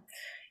banda.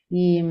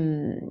 Y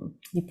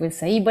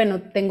pues ahí,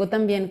 bueno, tengo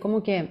también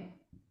como que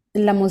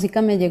la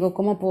música me llegó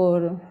como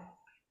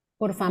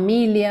por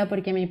familia,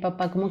 porque mi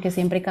papá como que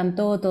siempre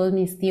cantó, todos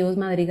mis tíos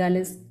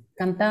madrigales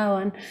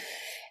cantaban.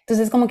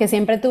 Entonces como que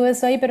siempre tuve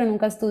eso ahí, pero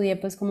nunca estudié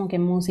pues como que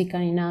música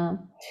ni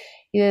nada.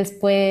 Y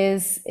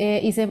después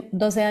hice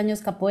 12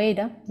 años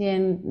capoeira y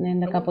en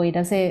la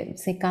capoeira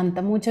se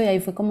canta mucho y ahí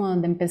fue como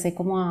donde empecé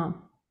como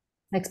a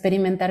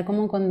experimentar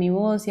como con mi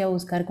voz y a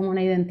buscar como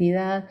una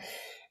identidad.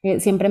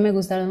 Siempre me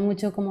gustaron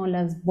mucho como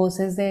las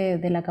voces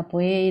de la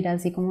capoeira,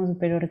 así como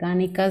súper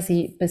orgánicas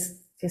y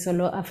pues que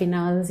solo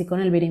afinabas así con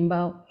el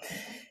berimbau.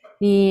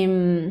 Y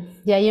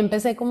ahí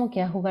empecé como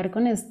que a jugar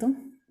con esto.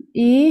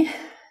 Y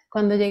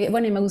cuando llegué,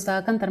 bueno, y me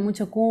gustaba cantar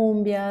mucho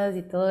cumbias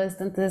y todo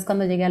esto, entonces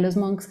cuando llegué a los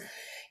Monks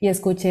y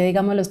escuché,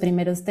 digamos, los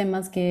primeros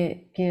temas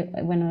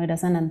bueno, era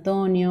San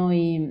Antonio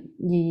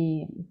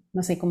y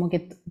no sé, como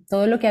que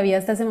todo lo que había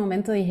hasta ese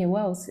momento dije,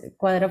 wow,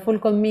 cuadra full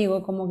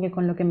conmigo, como que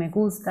con lo que me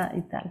gusta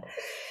y tal.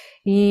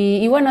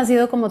 Y bueno, ha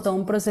sido como todo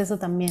un proceso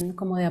también,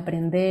 como de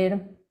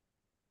aprender.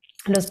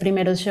 Los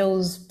primeros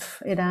shows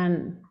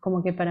eran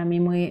como que para mí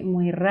muy,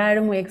 muy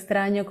raro, muy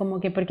extraño, como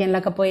que porque en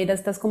la capoeira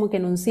estás como que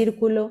en un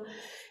círculo,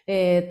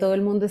 todo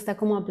el mundo está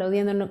como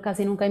aplaudiendo,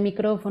 casi nunca hay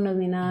micrófonos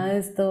ni nada de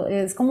esto,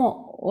 es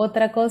como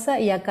otra cosa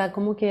y acá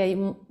como que hay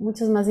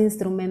muchos más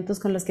instrumentos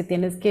con los que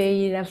tienes que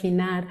ir a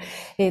afinar,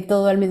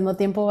 todo al mismo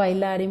tiempo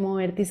bailar y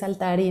moverte y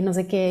saltar y no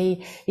sé qué,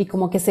 y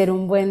como que ser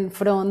un buen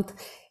front.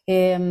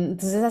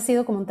 Entonces ha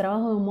sido como un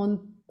trabajo de un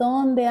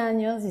montón de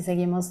años y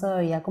seguimos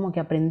todavía como que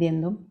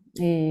aprendiendo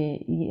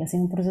y ha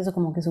sido un proceso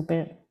como que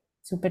súper,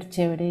 súper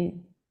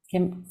chévere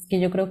que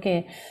yo creo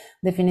que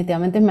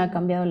definitivamente me ha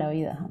cambiado la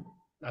vida.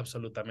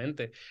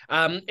 Absolutamente.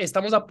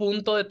 Estamos a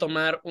punto de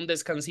tomar un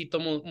descansito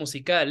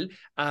musical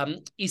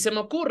y se me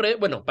ocurre,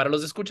 bueno, para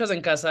los escuchas en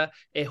casa,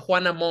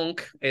 Juana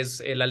Monk es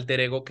el alter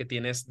ego que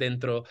tienes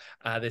dentro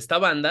de esta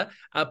banda,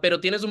 pero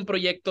tienes un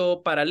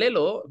proyecto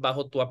paralelo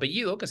bajo tu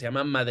apellido que se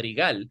llama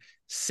Madrigal.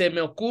 Se me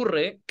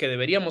ocurre que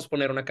deberíamos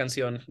poner una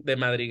canción de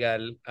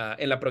Madrigal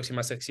en la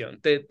próxima sección.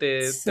 ¿Te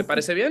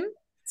parece bien?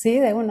 Sí,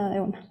 de una,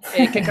 de una.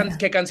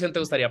 ¿Qué canción te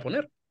gustaría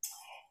poner?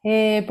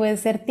 Puede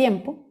ser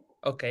Tiempo.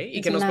 Ok, ¿y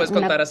qué nos puedes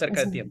contar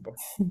acerca de Tiempo?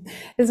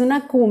 Es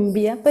una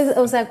cumbia, pues,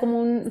 o sea,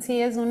 sí,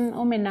 es un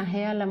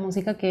homenaje a la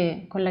música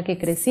con la que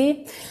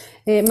crecí.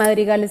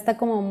 Madrigal está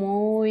como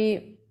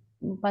muy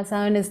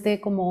basado en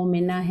como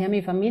homenaje a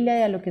mi familia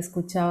y a lo que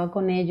escuchaba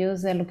con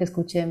ellos, a lo que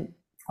escuché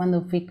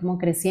cuando fui como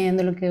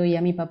creciendo, lo que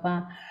oía mi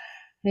papá.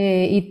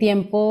 Y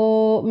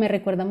Tiempo me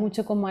recuerda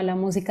mucho como a la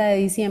música de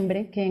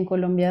diciembre, que en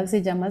Colombia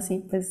se llama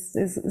así, pues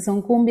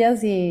son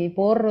cumbias y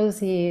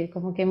porros y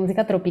como que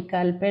música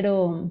tropical,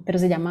 pero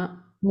se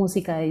llama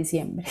música de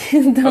diciembre.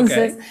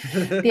 Entonces,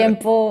 Okay.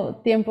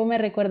 Tiempo me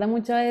recuerda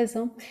mucho a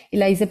eso y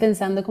la hice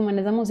pensando como en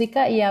esa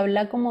música y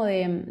habla como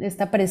de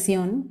esta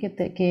presión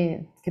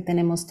que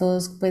tenemos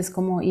todos, pues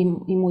como, y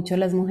mucho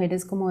las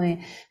mujeres como de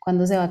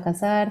cuándo se va a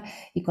casar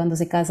y cuando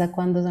se casa,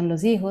 cuándo son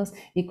los hijos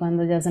y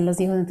cuando ya son los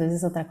hijos, entonces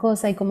es otra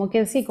cosa y como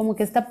que sí, como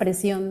que esta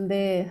presión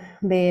de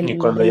Y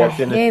cuando la ya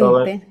tienes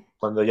todo, gente.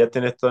 cuando ya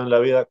tienes todo en la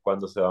vida,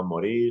 cuándo se va a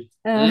morir,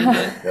 Ajá.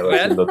 ya va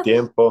 ¿Real? siendo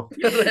tiempo.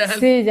 ¿Real?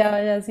 Sí, ya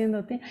vaya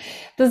haciéndote.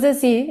 Entonces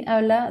sí,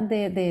 habla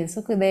de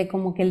eso, de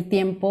como que el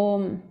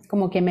tiempo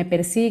como que me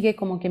persigue,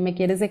 como que me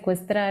quiere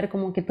secuestrar,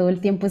 como que todo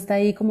el tiempo está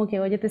ahí, como que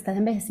oye, te estás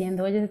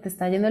envejeciendo, oye, se te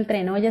está yendo el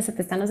tren, oye, se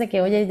te está no sé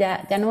qué, oye,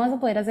 ya no vas a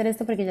poder hacer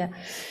esto porque ya...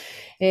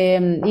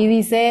 y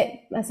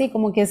dice así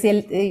como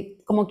que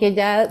como que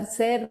ya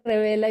se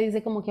revela y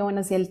dice como que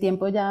bueno, si el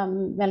tiempo ya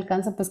me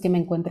alcanza, pues que me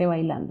encuentre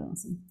bailando.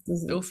 Así.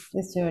 Entonces Uf.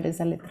 es chévere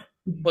esa letra.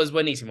 Pues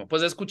buenísimo.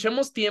 Pues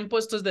escuchemos Tiempo,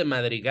 esto es de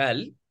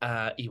Madrigal.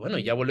 Y bueno,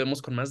 ya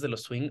volvemos con más de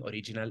los Swing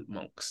Original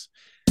Monks.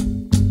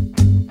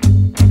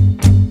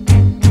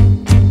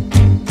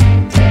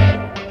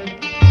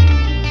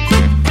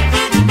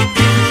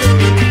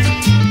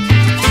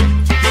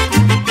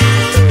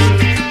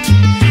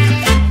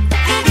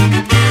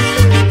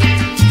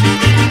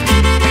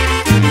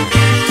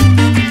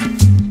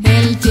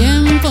 El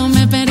tiempo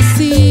me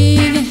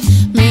persigue,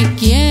 me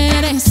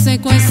quiere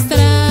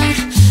secuestrar,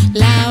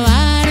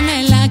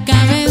 lavarme la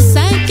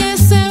cabeza y que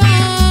se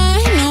va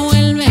y no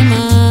vuelve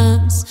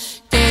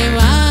más, que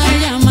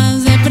vaya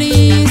más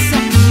deprisa.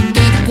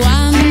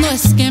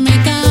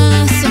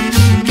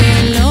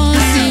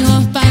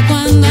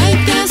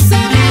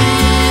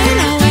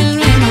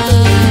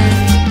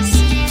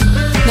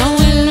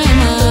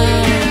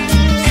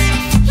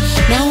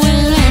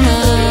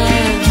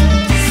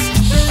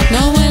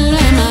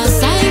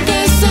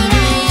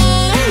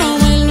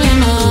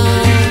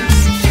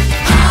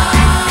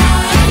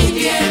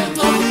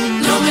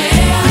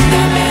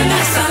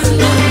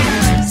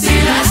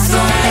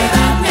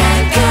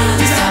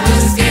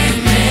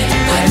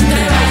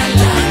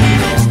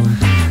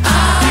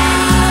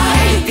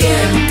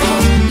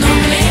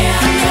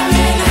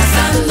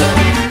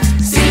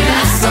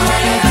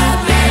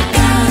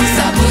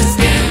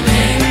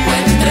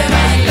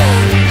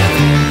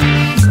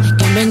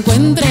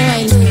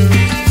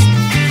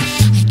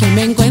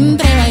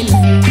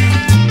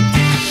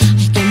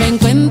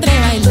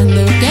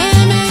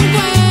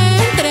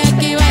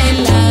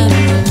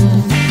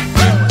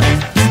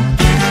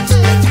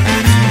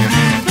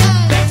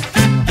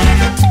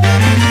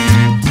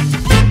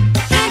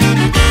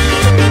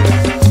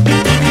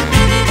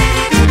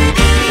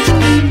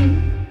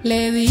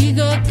 Le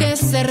digo que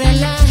se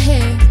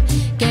relaje,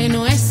 que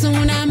no es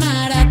una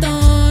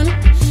maratón,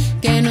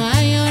 que no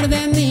hay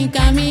orden ni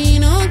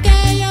camino,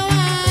 que yo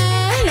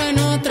bailo en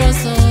otro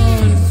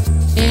son.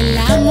 El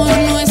amor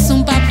no es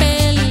un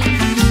papel,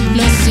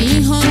 los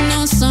hijos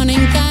no son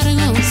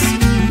encargos,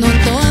 no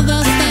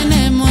todos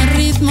tenemos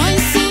ritmo y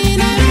sin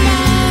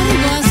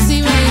embargo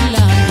así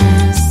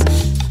bailamos.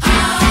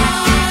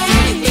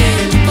 Ay,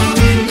 tiempo,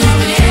 no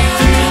me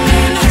ande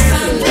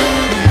amenazando,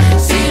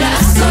 si la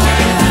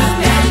soledad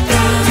me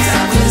alcanza,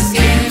 pues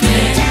que me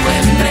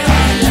encuentre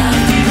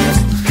bailando.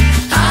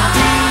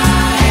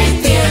 Ay,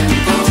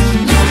 tiempo,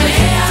 no me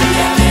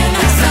ande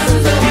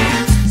amenazando,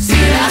 si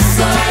la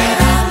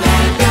soledad me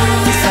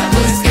alcanza,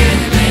 pues que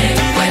me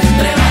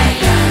encuentre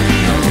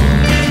bailando.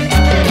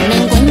 Que me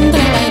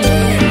encuentre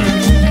bailando,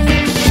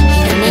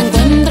 que me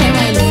encuentre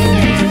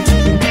bailando,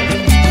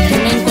 que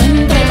me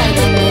encuentre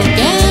bailando,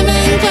 que me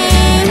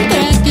encuentre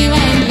aquí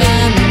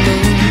bailando.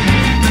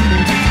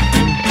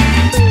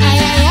 Ay,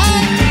 ay,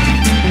 ay.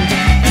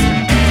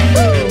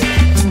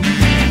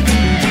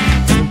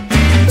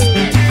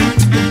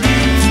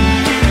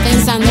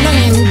 Pensándolo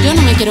bien, yo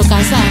no me quiero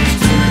casar.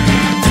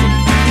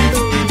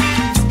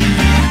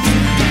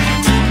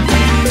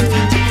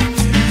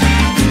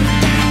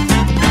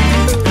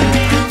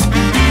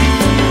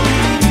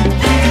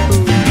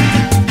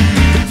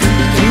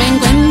 Que me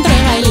encuentre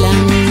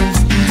bailando,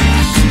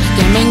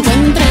 que me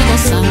encuentre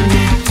gozando,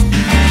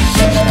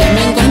 que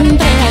me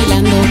encuentre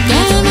bailando, que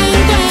me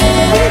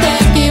encuentre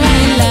aquí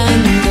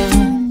bailando.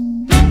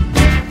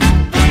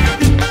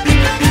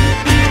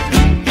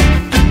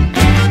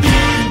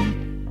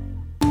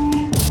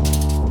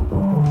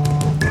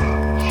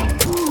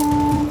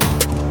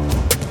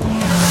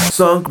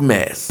 Song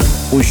Mess,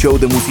 un show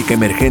de música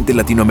emergente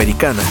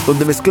latinoamericana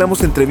donde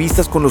mezclamos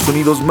entrevistas con los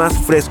sonidos más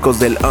frescos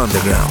del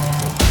underground.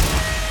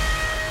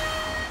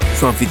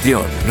 Su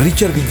anfitrión,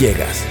 Richard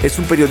Villegas, es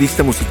un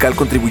periodista musical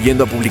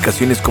contribuyendo a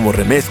publicaciones como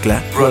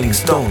Remezcla, Rolling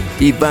Stone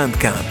y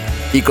Bandcamp.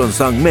 Y con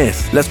Song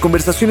Mess, las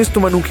conversaciones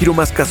toman un giro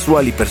más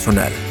casual y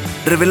personal,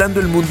 revelando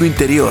el mundo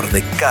interior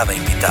de cada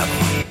invitado.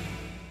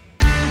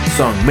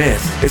 Song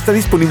Mess está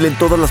disponible en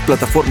todas las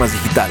plataformas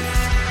digitales.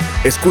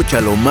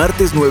 Escúchalo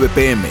martes 9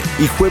 p.m.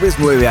 y jueves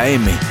 9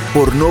 a.m.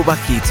 por Nova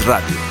Hits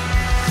Radio.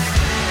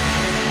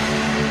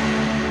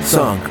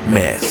 Song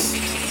Mess.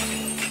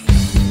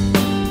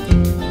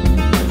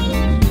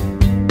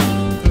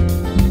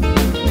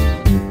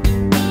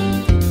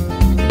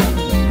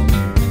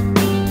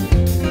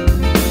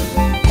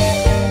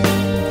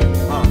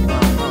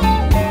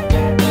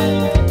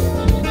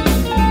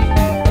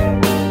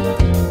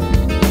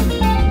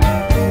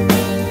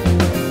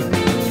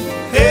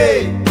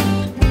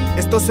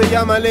 Esto se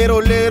llama Lero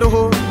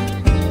Lero,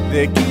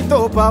 de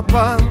Quito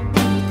papá.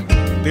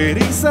 Te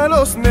eriza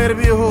los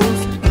nervios,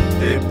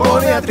 te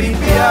pone a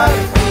tripear,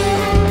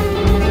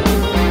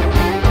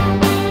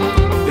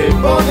 te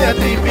pone a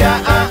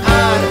tripear.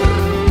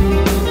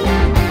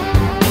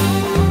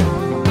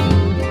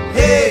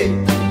 Hey,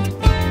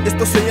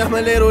 esto se llama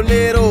Lero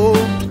Lero,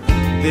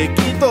 de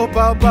Quito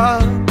papá.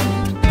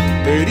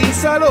 Te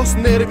eriza los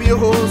nervios,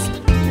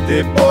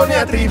 te pone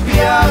a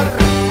tripear,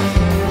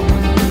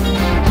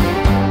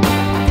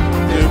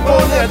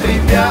 pone a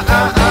tripear.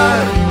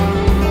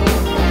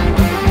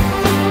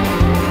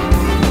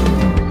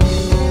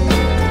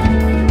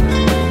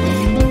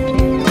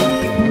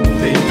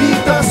 Te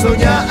invita a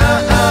soñar.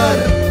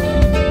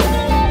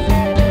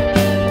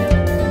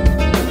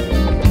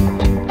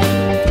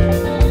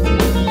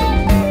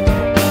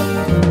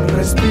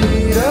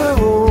 Respira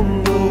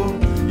hondo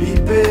y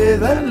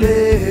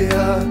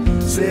pedalea.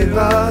 Se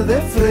va de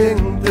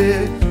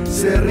frente,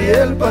 se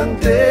ríe el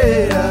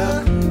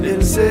pantera.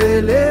 Él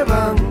se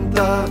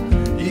levanta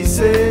y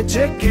se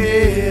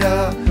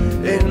chequea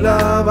en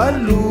la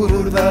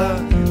balurda,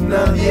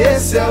 nadie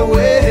se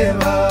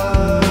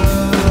ahueva.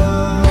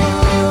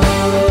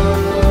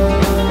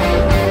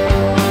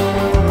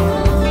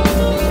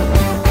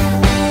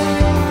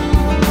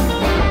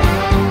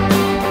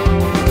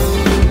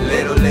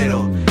 Lero,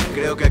 lero,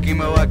 creo que aquí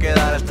me voy a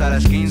quedar hasta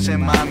las 15,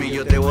 mami.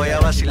 Yo te voy a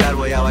vacilar,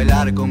 voy a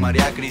bailar con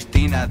María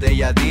Cristina, de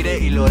Yadire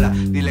y Lola.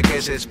 Dile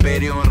que se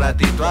espere un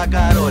ratito a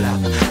Carola.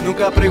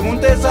 Nunca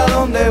preguntes a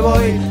dónde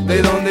voy,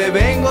 de dónde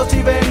vengo,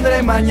 si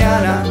vendré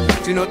mañana.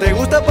 Si no te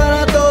gusta,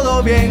 para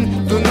todo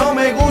bien. Tú no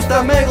me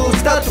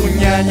gusta tu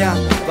ñaña.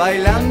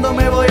 Bailando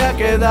me voy a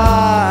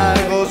quedar,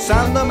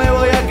 gozando me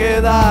voy a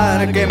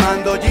quedar,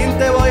 quemando gin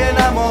te voy a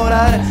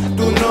enamorar.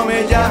 Tú no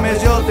me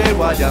llames, yo te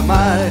voy a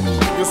llamar.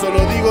 Yo solo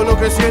digo lo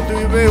que siento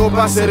y veo.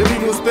 Pa'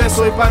 servirme usted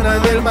soy pana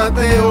del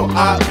Mateo.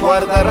 A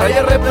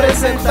guardarraya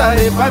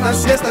representaré. Pana,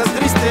 si estás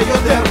triste yo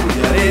te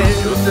arrullaré.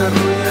 Yo te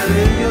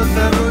arrullaré, yo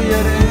te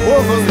arrullaré.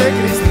 Ojos de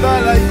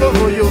cristal, ay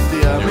como yo te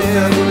amé. Yo te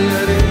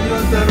arrullaré, yo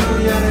te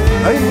arrullaré.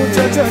 Ay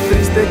muchacha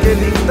triste, qué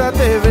linda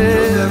te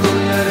ves. Yo te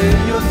arrullaré,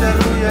 yo te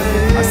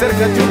arrullaré.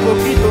 Acércate un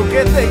poquito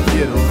que te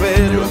quiero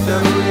ver. Yo te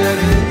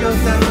arrullaré, yo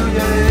te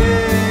arrullaré.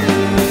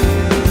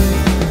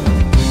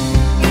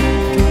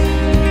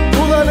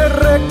 Tú dale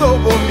recto,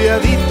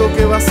 bombeadito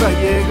que vas a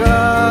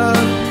llegar.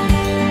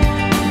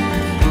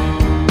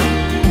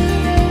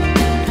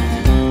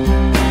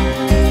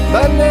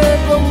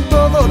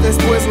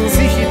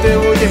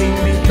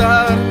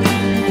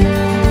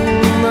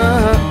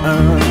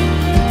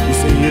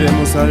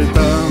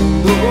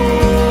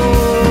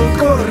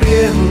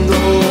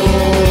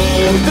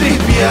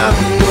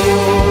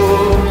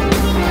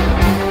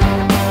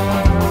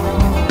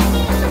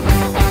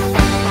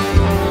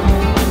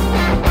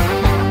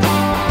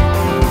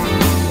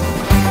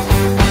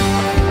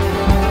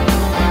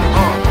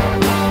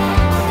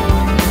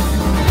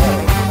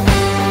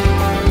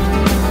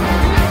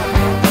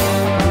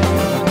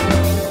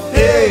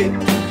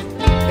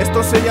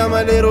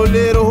 llama Lero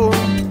Lero,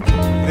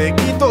 de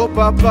Quito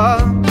papá,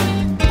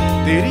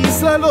 te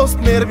eriza los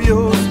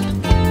nervios,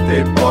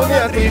 te pone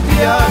a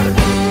tripear,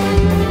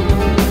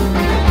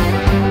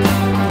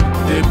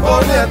 te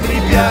pone a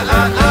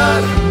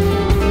tripear.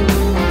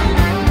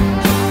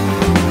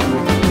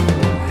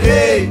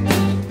 Hey,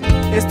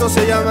 esto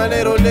se llama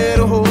Lero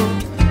Lero,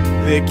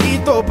 de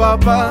Quito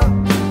papá,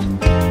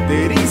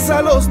 te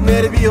eriza los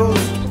nervios,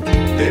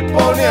 te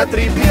pone a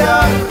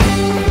tripear,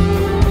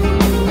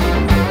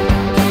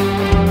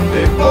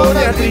 te pone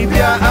a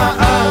tripear.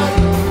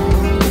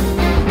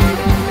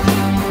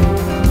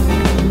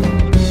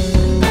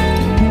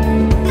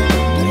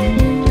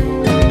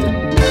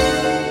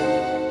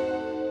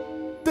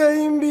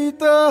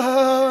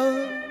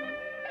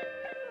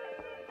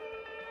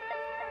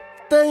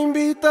 Te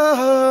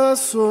invita a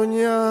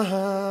soñar.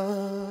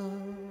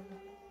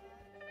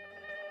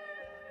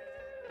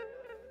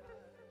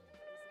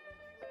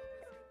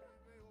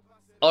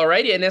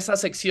 Alright, y en esa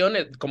sección,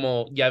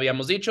 como ya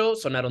habíamos dicho,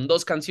 sonaron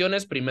dos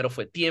canciones. Primero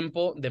fue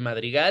Tiempo de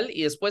Madrigal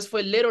y después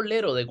fue Lero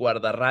Lero de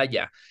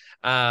Guardarraya.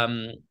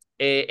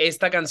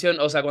 Esta canción,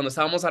 o sea, cuando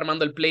estábamos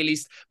armando el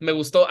playlist, me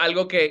gustó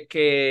algo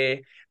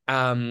que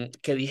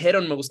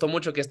dijeron, me gustó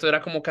mucho, que esto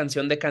era como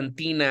canción de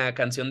cantina,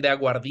 canción de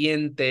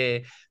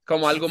aguardiente,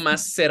 como algo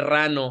más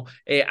serrano.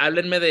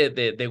 Háblenme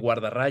de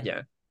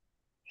Guardarraya.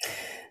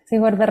 Sí,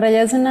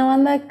 Guardarraya es una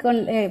banda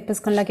pues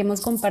con la que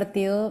hemos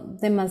compartido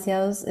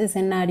demasiados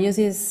escenarios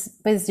y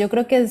pues yo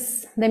creo que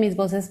es de mis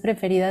voces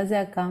preferidas de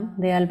acá,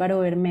 de Álvaro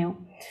Bermeo.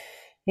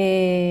 A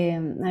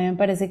mí me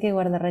parece que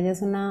Guardarraya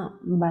es una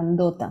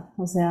bandota,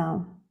 o sea,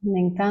 me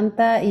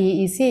encanta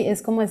y sí,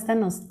 es como esta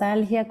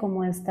nostalgia,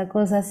 como esta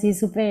cosa así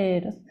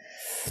súper,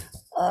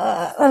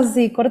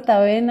 así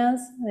cortavenas.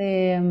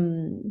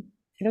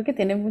 Creo que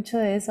tiene mucho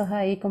de eso,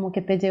 ajá, y como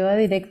que te lleva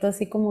directo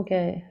así como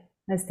que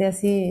a este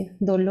así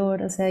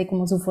dolor, o sea, y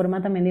como su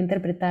forma también de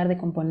interpretar, de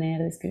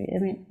componer, de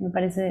escribir, me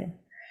parece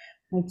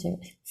muy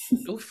chévere.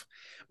 Uf.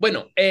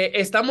 Bueno,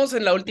 estamos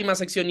en la última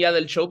sección ya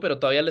del show, pero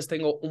todavía les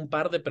tengo un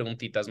par de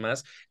preguntitas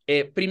más.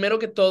 Primero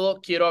que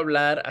todo, quiero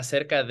hablar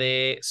acerca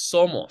de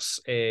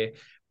Somos, que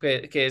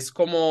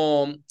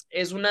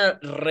es una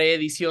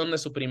reedición de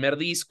su primer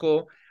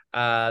disco,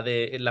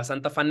 de La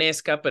Santa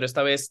Fanesca, pero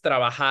esta vez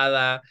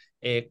trabajada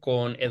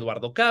con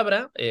Eduardo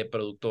Cabra,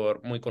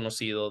 productor muy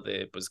conocido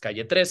de pues,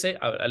 Calle 13,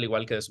 al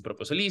igual que de su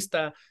propio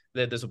solista,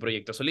 de su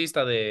proyecto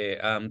solista, de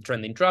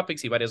Trending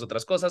Tropics y varias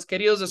otras cosas.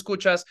 Queridos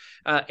escuchas,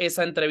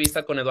 esa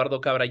entrevista con Eduardo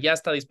Cabra ya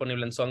está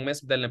disponible en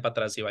Songmes, denle para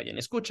atrás y vayan y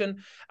escuchen.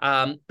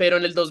 Pero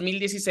en el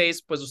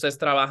 2016, pues ustedes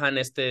trabajan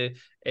este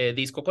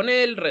disco con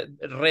él,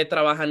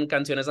 retrabajan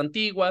canciones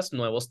antiguas,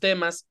 nuevos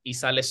temas y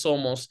sale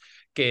Somos,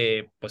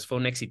 que pues fue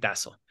un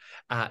exitazo.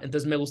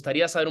 Entonces me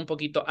gustaría saber un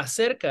poquito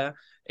acerca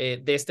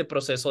de este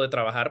proceso de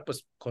trabajar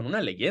pues con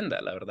una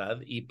leyenda, la verdad,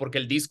 y porque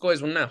el disco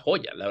es una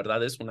joya, la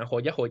verdad es una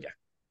joya.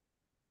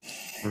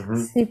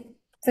 Sí,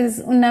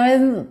 pues una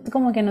vez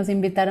como que nos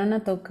invitaron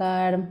a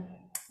tocar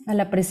a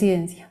la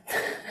presidencia.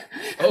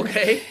 Ok,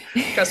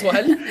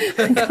 casual.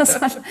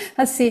 Casual,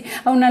 así,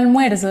 a un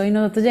almuerzo y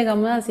nosotros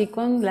llegamos así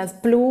con las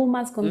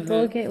plumas, con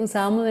todo que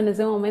usábamos en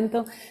ese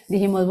momento,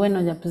 dijimos,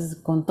 bueno, ya pues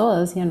con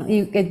todo, ¿sí o no?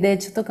 Y que de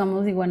hecho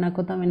tocamos y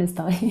Guanaco también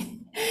estaba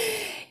ahí.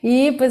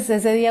 Y pues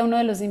ese día uno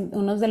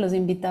de los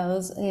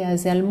invitados a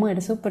ese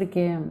almuerzo,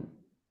 porque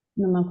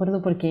no me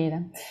acuerdo por qué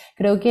era,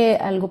 creo que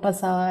algo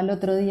pasaba el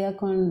otro día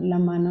con la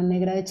mano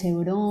negra de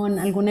Chevron,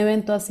 algún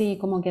evento así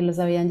como que los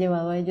habían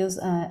llevado a ellos,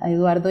 a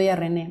Eduardo y a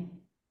René.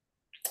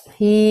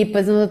 Y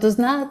pues nosotros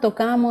nada,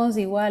 tocamos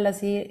igual,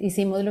 así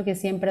hicimos lo que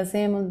siempre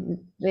hacemos,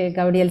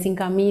 Gabriel sin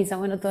camisa,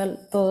 bueno,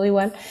 todo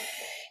igual.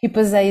 Y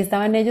pues ahí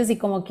estaban ellos y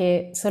como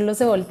que solo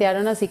se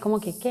voltearon así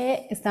como que,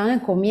 ¿qué? Estaban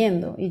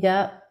comiendo y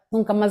ya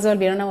nunca más se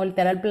volvieron a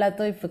voltear al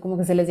plato y fue como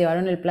que se les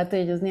llevaron el plato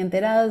y ellos ni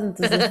enterados,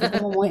 entonces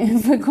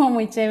fue como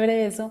muy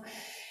chévere eso.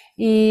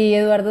 Y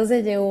Eduardo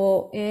se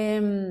llevó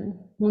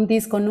un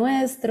disco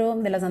nuestro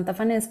de la Santa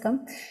Fanesca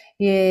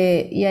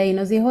y ahí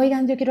nos dijo,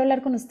 oigan, yo quiero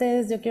hablar con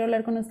ustedes,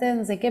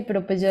 no sé qué,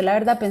 pero pues yo la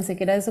verdad pensé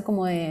que era eso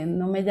como de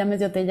no me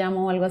llames, yo te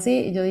llamo o algo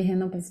así, y yo dije,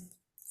 no, pues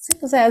sí,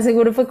 o sea,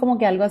 seguro fue como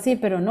que algo así,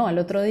 pero no, al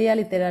otro día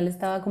literal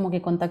estaba como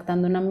que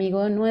contactando a un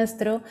amigo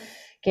nuestro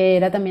que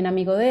era también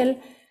amigo de él,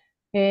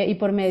 y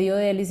por medio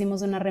de él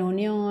hicimos una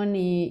reunión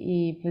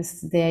y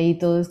pues de ahí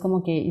todo es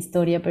como que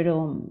historia,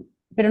 pero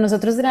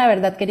nosotros la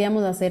verdad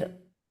queríamos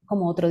hacer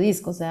como otro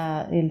disco, o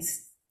sea,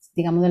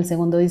 digamos el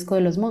segundo disco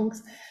de los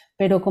Monks,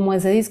 pero como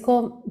ese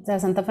disco, o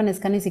sea, Santa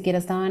Fanesca ni siquiera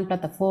estaba en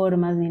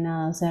plataformas ni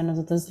nada, o sea,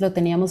 nosotros lo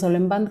teníamos solo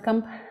en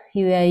Bandcamp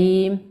y de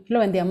ahí lo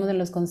vendíamos en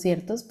los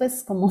conciertos,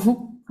 pues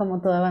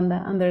como toda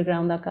banda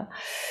underground acá.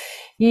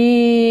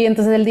 Y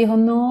entonces él dijo,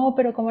 no,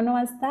 pero ¿cómo no va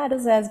a estar? O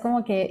sea, es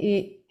como que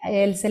y a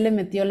él se le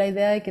metió la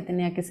idea de que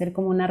tenía que ser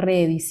como una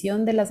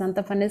reedición de la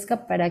Santa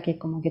Fanesca para que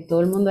como que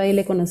todo el mundo ahí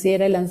le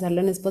conociera y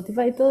lanzarlo en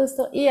Spotify y todo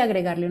esto y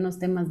agregarle unos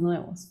temas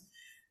nuevos.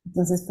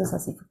 Entonces, pues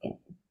así fue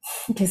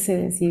que se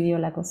decidió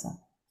la cosa.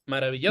 Y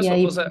Maravilloso.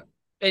 ahí, O sea,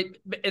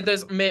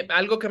 Entonces,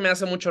 algo que me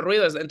hace mucho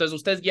ruido es, entonces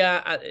ustedes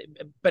ya,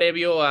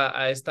 previo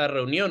a esta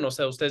reunión, o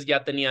sea, ustedes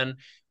ya tenían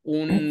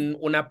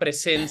una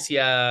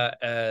presencia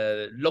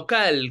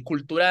local,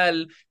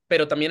 cultural,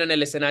 pero también en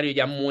el escenario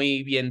ya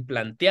muy bien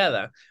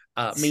planteada.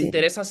 Me Sí.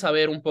 interesa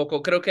saber un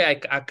poco, creo que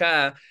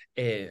acá,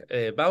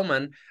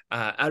 Bauman,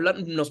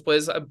 nos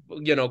puedes,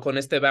 con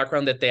este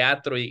background de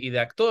teatro y de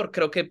actor,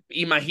 creo que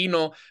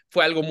imagino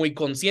fue algo muy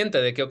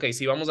consciente de que, ok,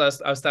 si vamos a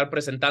estar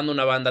presentando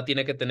una banda,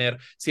 tiene que tener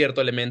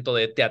cierto elemento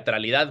de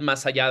teatralidad,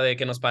 más allá de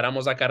que nos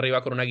paramos acá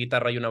arriba con una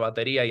guitarra y una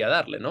batería y a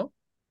darle, ¿no?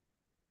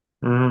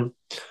 Mm,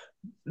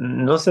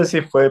 no sé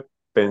si fue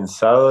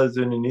pensado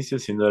desde un inicio,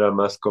 si no era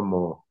más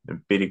como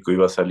empírico,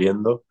 iba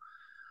saliendo.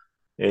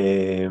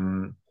 Eh,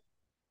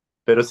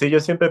 pero sí, yo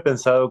siempre he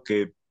pensado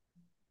que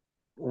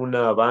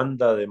una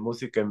banda de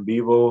música en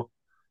vivo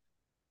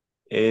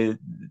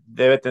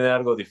debe tener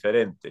algo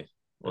diferente.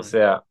 O Mm,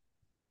 sea,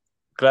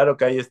 claro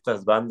que hay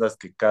estas bandas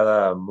que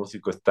cada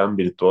músico es tan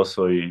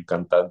virtuoso y el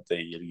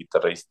cantante y el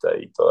guitarrista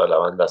y toda la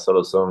banda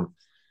solo son,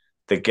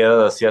 te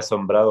quedas así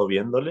asombrado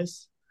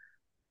viéndoles.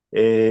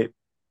 Eh,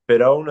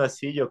 pero aún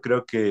así yo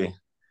creo que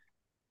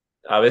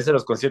a veces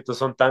los conciertos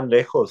son tan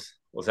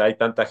lejos, o sea, hay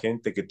tanta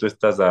gente que tú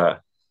estás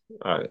a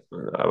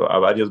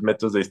varios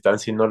metros de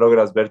distancia y no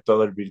logras ver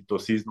todo el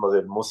virtuosismo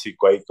del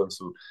músico ahí con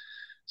su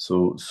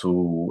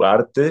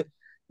arte.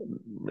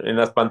 En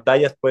las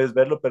pantallas puedes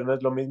verlo, pero no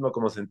es lo mismo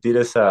como sentir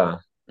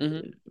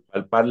ujú,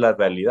 palpar la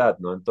realidad,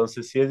 ¿no?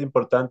 Entonces sí es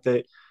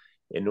importante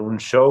en un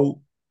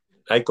show,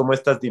 hay como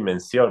estas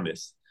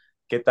dimensiones,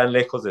 qué tan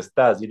lejos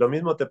estás. Y lo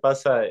mismo te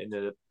pasa en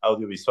el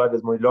audiovisual,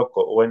 es muy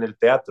loco, o en el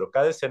teatro.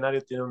 Cada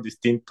escenario tiene un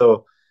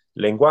distinto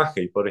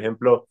lenguaje. Y por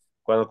ejemplo,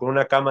 cuando con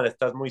una cámara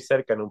estás muy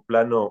cerca en un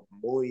plano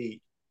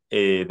muy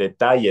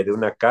detalle de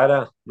una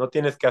cara, no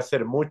tienes que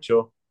hacer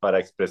mucho para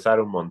expresar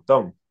un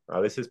montón. A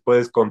veces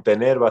puedes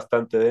contener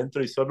bastante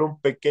dentro y solo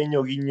un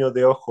pequeño guiño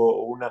de ojo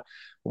o un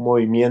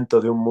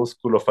movimiento de un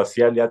músculo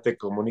facial ya te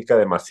comunica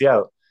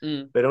demasiado.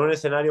 mm, Pero en un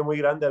escenario muy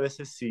grande, a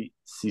veces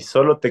si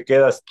solo te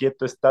quedas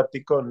quieto,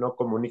 estático, no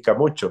comunica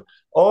mucho.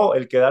 O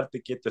el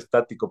quedarte quieto,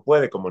 estático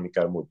puede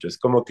comunicar mucho. Es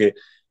como que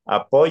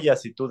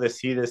apoyas y tú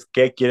decides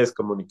qué quieres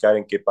comunicar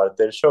en qué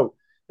parte del show.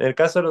 En el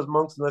caso de los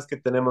Monks, no es que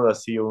tenemos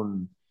así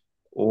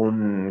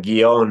un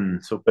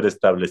guión súper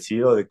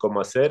establecido de cómo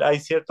hacer. Hay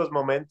ciertos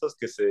momentos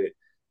que se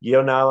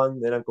guionaban,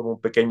 eran como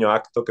un pequeño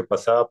acto que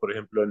pasaba, por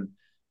ejemplo, en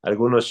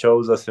algunos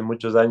shows hace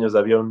muchos años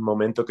había un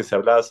momento que se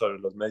hablaba sobre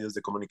los medios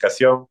de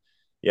comunicación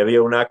y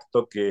había un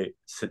acto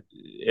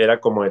era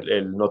como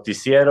el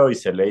noticiero y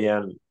se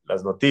leían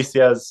las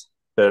noticias,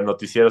 pero el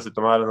noticiero se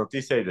tomaba la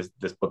noticia y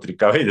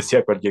despotricaba y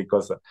decía cualquier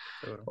cosa.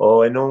 seguro.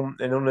 O en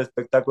un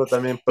espectáculo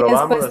también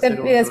probamos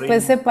hacer Y un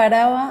después ring. se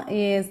paraba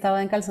y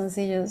estaba en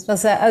calzoncillos. O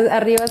sea,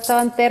 arriba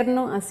estaba en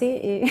terno, así,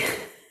 y,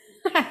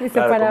 y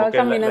se Claro, como paraba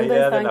que la caminando y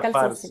idea estaba de en la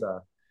calzoncillos.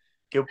 farsa,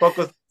 que un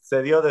poco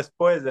se dio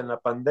después en la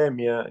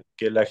pandemia,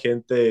 que la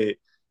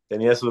gente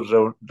tenía sus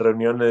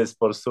reuniones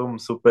por Zoom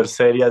súper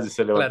serias y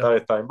se Claro. levantaba y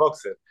estaba en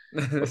boxer.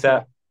 O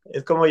sea,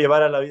 es como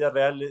llevar a la vida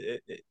real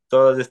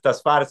todas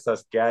estas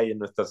farsas que hay en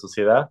nuestra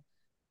sociedad.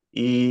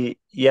 Y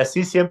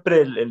así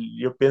siempre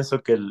yo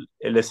pienso que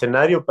el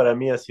escenario para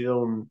mí ha sido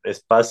un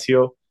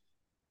espacio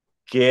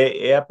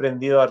que he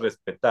aprendido a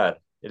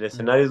respetar. El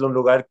Mm, escenario es un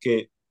lugar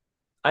que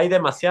hay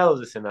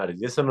demasiados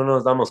escenarios y eso no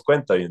nos damos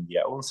cuenta hoy en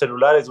día. Un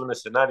celular es un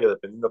escenario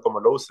dependiendo cómo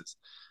lo uses.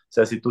 O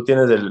sea, si tú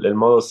tienes el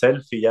modo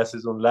selfie y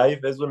haces un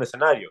live, es un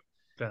escenario.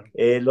 claro.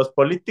 Los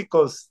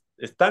políticos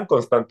están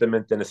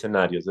constantemente en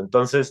escenarios.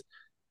 Entonces,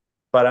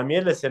 para mí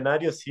el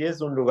escenario sí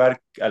es un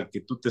lugar al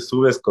que tú te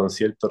subes con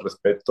cierto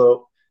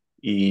respeto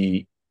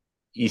y,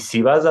 y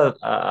si vas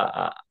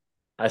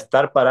a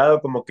estar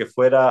parado como que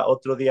fuera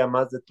otro día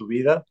más de tu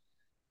vida,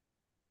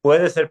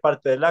 puede ser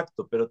parte del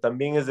acto, pero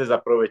también es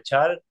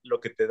desaprovechar lo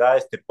que te da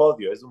este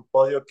podio. Es un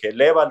podio que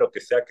eleva lo que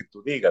sea que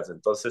tú digas,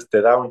 entonces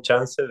te da un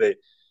chance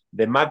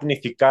de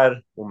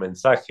magnificar un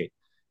mensaje.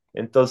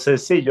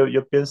 Entonces, sí,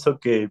 yo pienso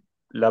que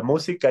la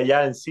música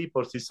ya en sí,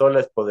 por sí sola,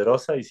 es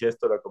poderosa y si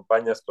esto lo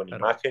acompañas con Claro.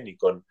 imagen y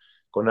con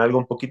algo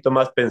un poquito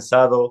más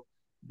pensado,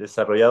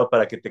 desarrollado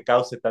para que te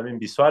cause también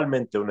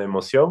visualmente una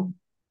emoción,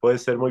 puede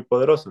ser muy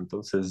poderoso.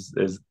 Entonces,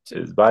 Sí.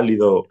 es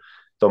válido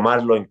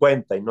tomarlo en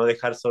cuenta y no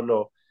dejar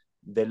solo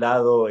de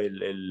lado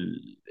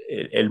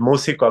el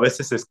músico a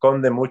veces se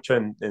esconde mucho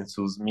en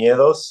sus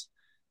miedos.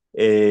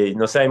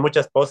 No sé, hay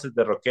muchas poses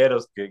de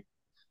rockeros que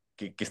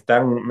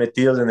están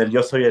metidos en el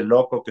yo soy el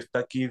loco, que está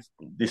aquí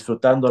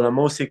disfrutando la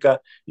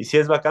música, y sí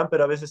es bacán,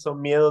 pero a veces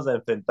son miedos a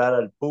enfrentar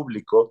al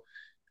público,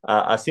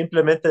 a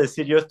simplemente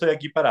decir yo estoy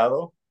aquí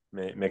parado,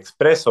 me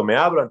expreso, me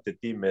abro ante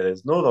ti, me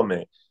desnudo,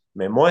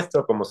 me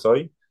muestro como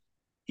soy,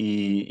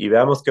 y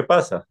veamos qué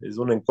pasa. Es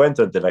un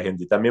encuentro entre la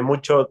gente y también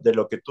mucho de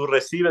lo que tú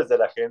recibes de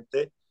la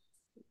gente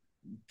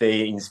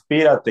te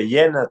inspira, te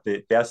llena,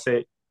 te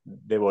hace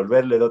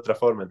devolverle de otra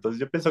forma. Entonces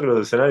yo pienso que los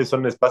escenarios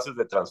son espacios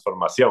de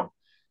transformación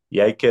y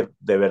hay que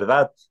de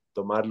verdad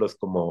tomarlos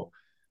como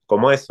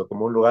eso,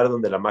 como un lugar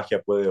donde la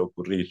magia puede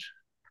ocurrir.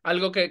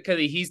 Algo que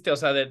dijiste, o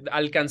sea, de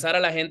alcanzar a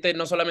la gente,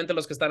 no solamente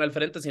los que están al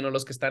frente, sino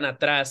los que están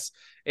atrás,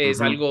 es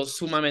Ujú, algo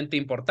sumamente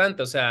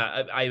importante. O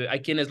sea,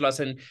 hay quienes lo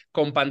hacen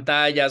con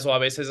pantallas o a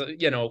veces,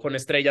 con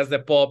estrellas de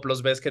pop,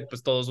 los ves que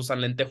pues todos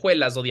usan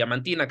lentejuelas o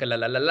diamantina, que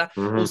la.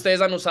 ujú.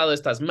 Ustedes han usado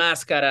estas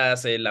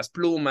máscaras, las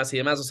plumas y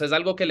demás, o sea, es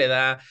algo que le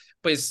da,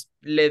 pues,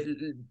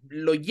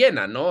 lo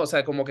llena, ¿no? O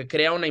sea, como que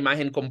crea una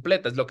imagen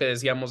completa, es lo que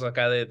decíamos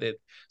acá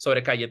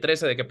sobre Calle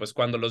 13, de que pues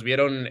cuando los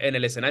vieron en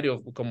el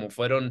escenario, como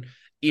fueron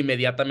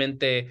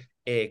inmediatamente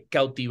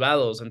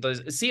cautivados.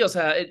 Entonces, sí, o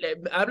sea,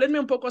 háblenme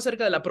un poco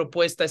acerca de la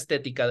propuesta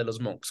estética de los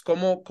Monks.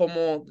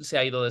 ¿Cómo se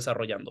ha ido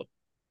desarrollando?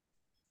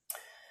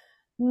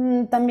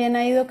 También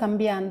ha ido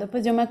cambiando.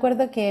 Pues yo me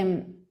acuerdo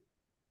que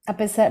a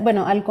pesar,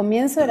 bueno, al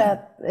comienzo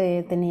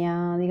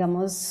tenía,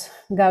 digamos,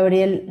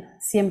 Gabriel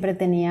siempre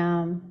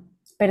tenía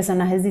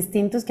personajes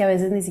distintos que a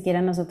veces ni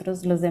siquiera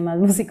nosotros, los demás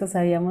músicos,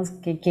 sabíamos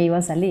que iba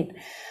a salir.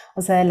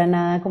 O sea, de la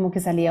nada como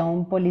que salía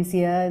un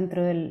policía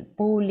dentro del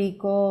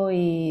público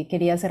y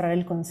quería cerrar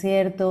el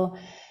concierto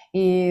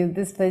y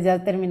después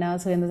ya terminaba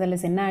subiéndose al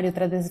escenario,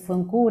 otras veces fue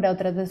un cura,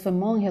 otras veces fue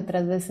monje,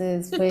 otras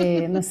veces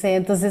fue, no sé,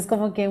 entonces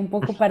como que un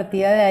poco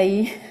partía de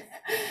ahí.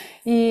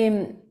 Y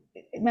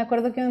me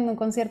acuerdo que en un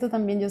concierto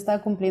también yo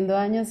estaba cumpliendo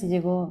años y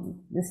llegó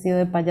vestido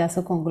de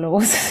payaso con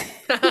globos,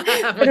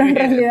 pero Muy en bien.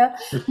 realidad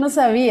no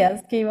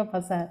sabías qué iba a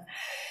pasar.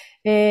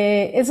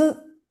 Eso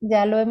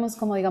ya lo hemos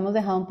como digamos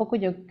dejado un poco,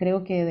 yo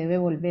creo que debe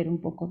volver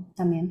un poco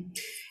también,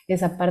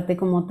 esa parte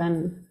como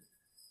tan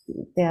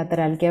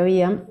teatral que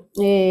había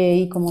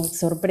y como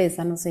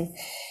sorpresa, no sé.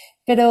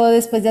 Pero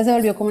después ya se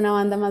volvió como una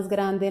banda más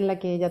grande en la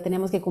que ya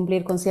teníamos que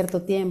cumplir con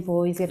cierto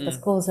tiempo y ciertas Mm,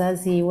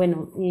 cosas y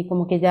bueno, y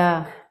como que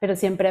ya, pero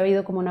siempre ha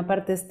habido como una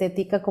parte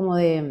estética como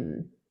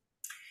de,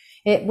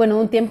 bueno,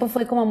 un tiempo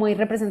fue como muy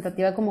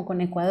representativa como con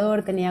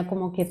Ecuador, tenía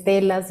como que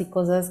telas y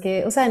cosas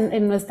que, o sea,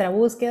 en nuestra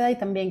búsqueda y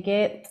también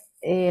que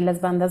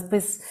las bandas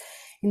pues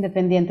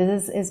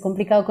independientes es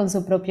complicado con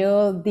su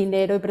propio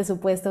dinero y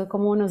presupuesto,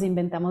 como nos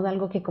inventamos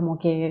algo que como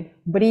que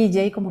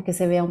brille y como que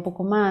se vea un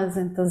poco más.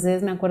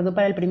 Entonces me acuerdo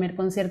para el primer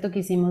concierto que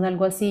hicimos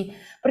algo así,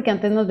 porque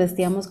antes nos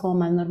vestíamos como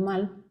más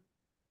normal.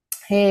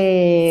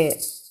 Eh,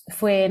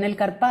 Fue en el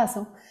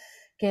Carpazo,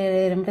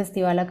 que era un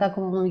festival acá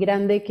como muy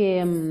grande que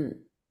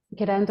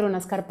era dentro de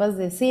unas carpas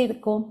de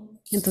circo.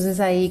 Entonces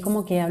ahí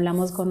como que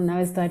hablamos con una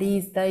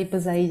vestuarista y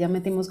pues ahí ya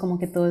metimos como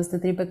que todo este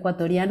trip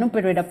ecuatoriano,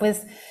 pero era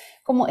pues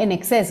como en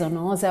exceso,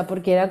 ¿no? O sea,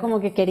 porque era como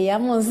que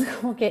queríamos,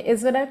 como que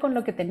eso era con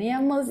lo que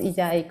teníamos y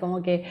ya ahí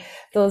como que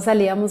todos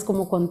salíamos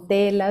como con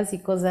telas y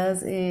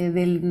cosas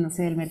del, no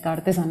sé, del mercado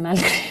artesanal,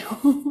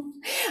 creo.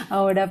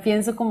 Ahora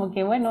pienso como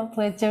que, bueno,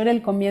 fue chévere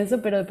el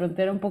comienzo, pero de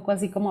pronto era un poco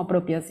así como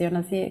apropiación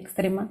así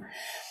extrema.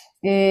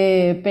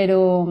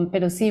 Pero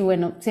sí,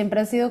 bueno, siempre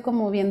ha sido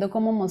como viendo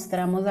cómo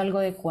mostramos algo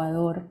de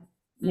Ecuador.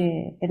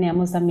 mm.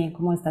 Teníamos también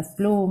como estas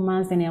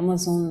plumas,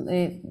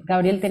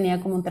 Gabriel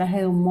tenía como un traje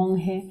de un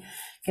monje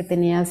que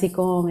tenía así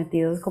como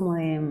metidos como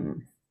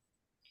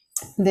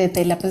de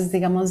tela, pues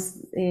digamos,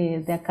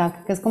 de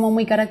acá, que es como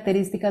muy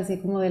característica así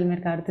como del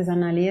mercado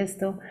artesanal y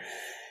esto.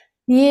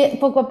 Y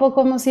poco a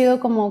poco hemos ido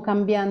como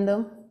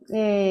cambiando,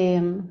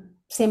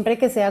 siempre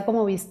que sea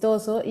como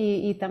vistoso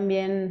y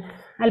también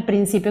al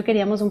principio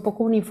queríamos un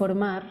poco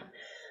uniformar,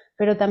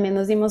 pero también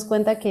nos dimos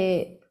cuenta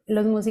que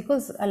los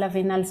músicos a la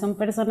final son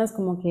personas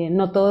como que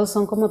no todos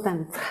son como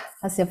tan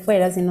hacia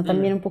afuera, sino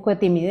también Mm. un poco de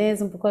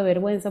timidez, un poco de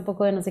vergüenza, un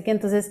poco de no sé qué,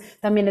 entonces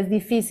también es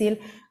difícil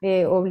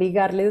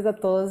obligarles a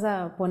todos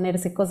a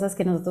ponerse cosas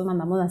que nosotros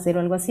mandamos a hacer o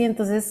algo así,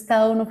 entonces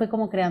cada uno fue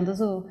como creando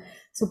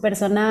su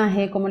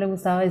personaje, cómo le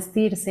gustaba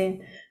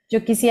vestirse.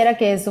 Yo quisiera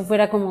que eso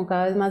fuera como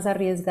cada vez más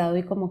arriesgado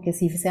y como que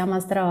sí sea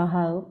más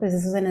trabajado, pues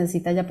eso se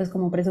necesita ya pues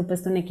como un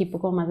presupuesto, un equipo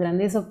como más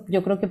grande. Eso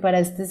yo creo que para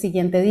este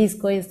siguiente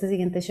disco y este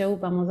siguiente show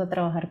vamos a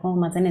trabajar como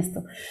más en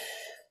esto.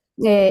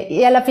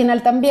 Y a la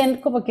final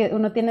también como que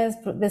uno tiene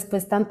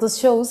después tantos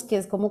shows que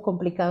es como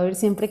complicado ir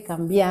siempre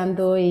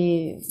cambiando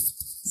y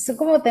son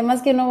como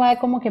temas que uno va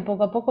como que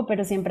poco a poco,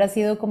 pero siempre ha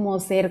sido como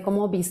ser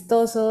como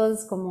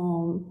vistosos,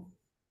 como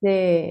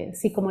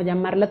sí, como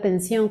llamar la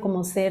atención,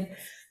 como ser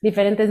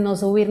diferentes, no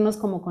subirnos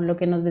como con lo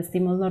que nos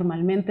vestimos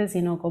normalmente,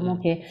 sino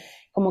Mm.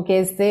 como que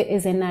este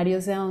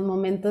escenario sea un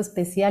momento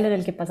especial en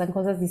el que pasan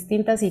cosas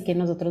distintas y que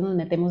nosotros nos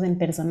metemos en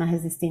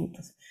personajes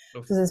distintos.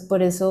 Uf. Entonces,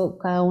 por eso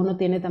cada uno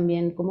tiene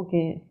también como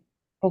que un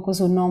poco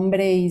su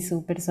nombre y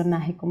su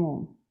personaje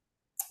como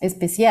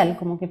especial,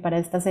 como que para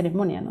esta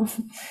ceremonia, ¿no?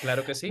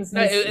 Claro que sí.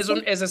 No, Entonces, sí.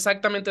 es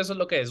exactamente eso es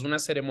lo que es, una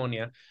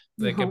ceremonia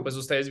de que Ajá. pues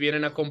ustedes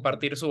vienen a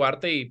compartir su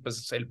arte y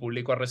pues el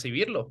público a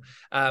recibirlo.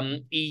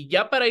 Y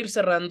ya para ir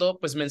cerrando,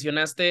 pues lo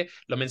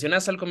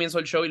mencionaste al comienzo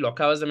del show y lo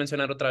acabas de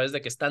mencionar otra vez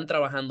de que están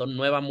trabajando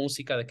nueva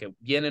música, de que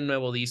viene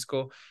nuevo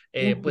disco.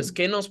 Pues, Ujú.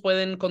 ¿qué nos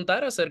pueden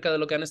contar acerca de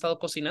lo que han estado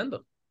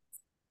cocinando?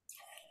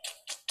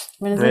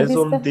 Bueno, es un Es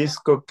disco. un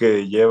disco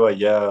que lleva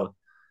ya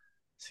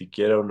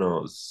siquiera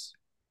unos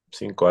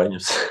 5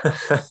 años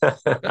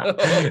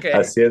Ok.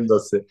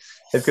 haciéndose.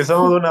 Es que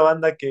somos una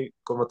banda que,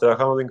 como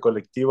trabajamos en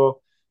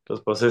colectivo,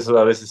 los procesos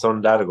a veces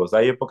son largos.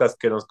 Hay épocas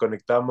que nos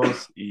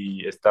conectamos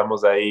y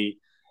estamos ahí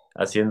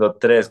haciendo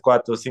 3,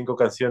 4, 5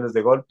 canciones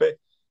de golpe,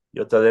 y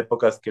otras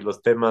épocas que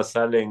los temas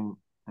salen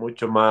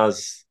mucho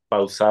más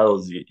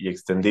pausados y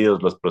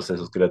extendidos los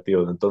procesos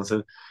creativos.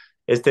 Entonces,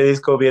 este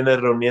disco viene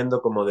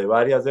reuniendo como de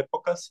varias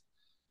épocas.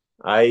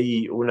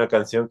 Hay una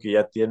canción que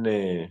ya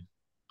tiene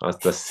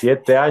hasta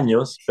 7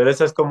 años, pero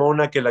esa es como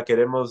una que la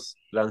queremos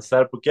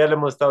lanzar porque ya la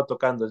hemos estado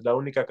tocando. Es la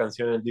única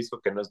canción del disco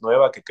que no es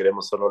nueva, que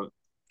queremos solo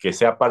que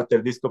sea parte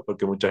del disco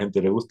porque mucha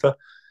gente le gusta.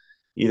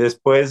 Y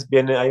después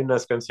hay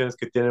unas canciones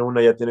que tienen,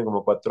 una ya tiene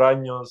como 4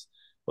 años,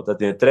 otra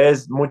tiene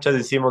 3. Muchas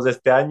hicimos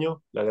este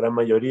año, la gran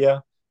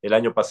mayoría, el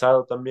año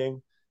pasado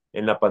también,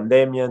 en la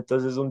pandemia.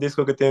 Entonces es un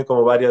disco que tiene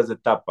como varias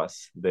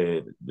etapas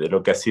de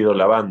lo que ha sido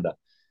la banda.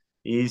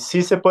 Y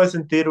sí se puede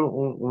sentir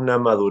una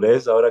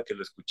madurez ahora que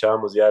lo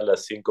escuchábamos ya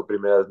las 5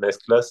 primeras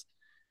mezclas.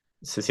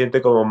 Se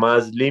siente como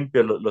más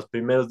limpio. Los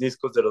primeros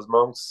discos de los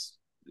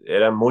Monks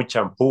eran muy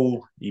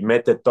champú y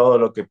mete todo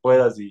lo que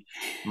puedas y un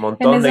En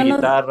montón de eso nos,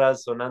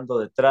 guitarras sonando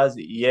detrás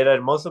y era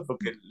hermoso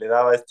porque le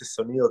daba este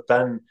sonido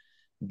tan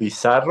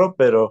bizarro,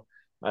 pero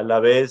a la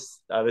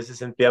vez a veces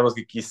sentíamos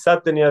que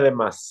quizá tenía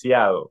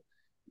demasiado.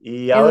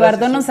 Y ahora se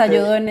Eduardo nos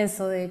ayudó siente, en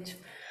eso, de hecho.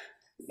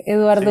 sí,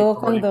 Eduardo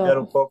como limpiar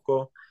cuando... un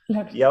poco.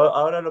 Claro. Y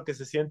ahora lo que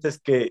se siente es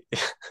que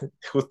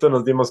justo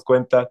nos dimos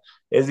cuenta,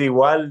 es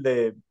igual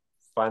de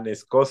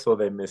fanescoso,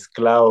 de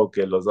mezclado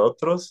que los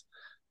otros.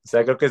 O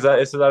sea, creo que eso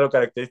es algo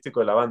característico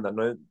de la banda.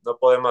 No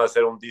podemos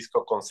hacer un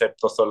disco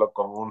concepto solo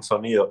con un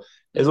sonido.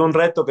 Es un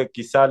reto que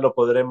quizá lo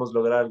podremos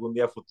lograr algún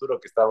día futuro,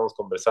 que estábamos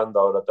conversando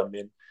ahora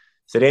también.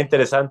 Sería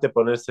interesante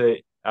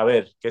ponerse, a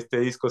ver, que este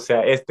disco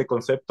sea este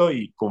concepto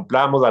y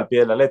cumplamos al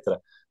pie de la letra,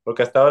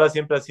 porque hasta ahora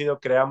siempre ha sido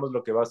creamos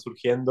lo que va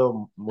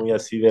surgiendo muy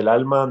así del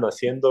alma,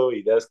 naciendo,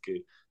 ideas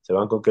que se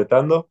van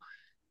concretando,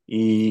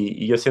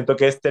 y yo siento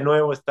que este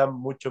nuevo está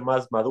mucho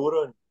más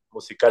maduro,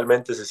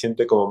 musicalmente se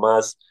siente como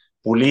más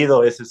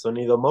pulido ese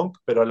sonido Monk,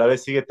 pero a la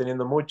vez sigue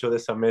teniendo mucho de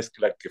esa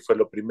mezcla que fue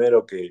lo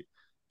primero que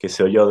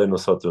se oyó de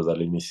nosotros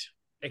al inicio.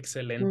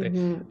 Excelente.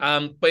 Ujú.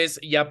 Pues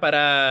ya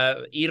para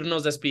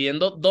irnos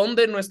despidiendo,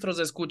 ¿dónde nuestros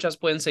escuchas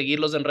pueden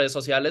seguirlos en redes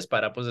sociales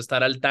para pues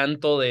estar al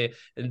tanto de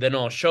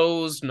nuevos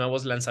shows,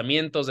 nuevos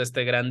lanzamientos de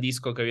este gran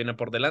disco que viene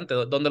por delante?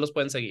 ¿Dónde los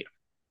pueden seguir?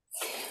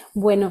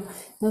 Bueno,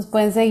 nos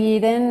pueden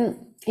seguir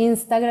en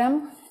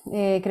Instagram.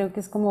 Creo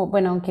que es como,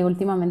 bueno, aunque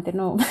últimamente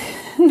no,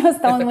 no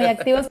estamos muy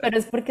activos, pero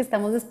es porque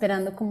estamos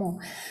esperando como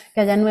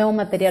que haya nuevo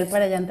material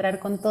para ya entrar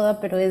con toda,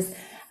 pero es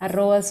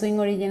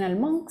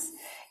 @swingoriginalmonks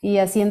y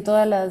así en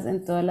todas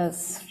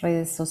las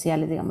redes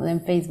sociales, digamos,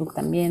 en Facebook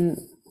también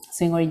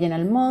Swing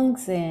Original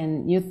Monks,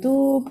 en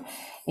YouTube,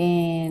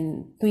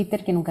 en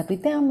Twitter, que nunca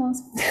tuiteamos.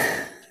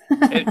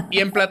 Y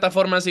en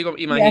plataformas, Y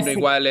imagino, así.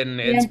 igual en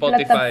Y en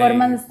Spotify.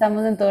 plataformas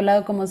estamos en todo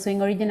lado como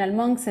Swing Original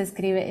Monks, se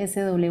escribe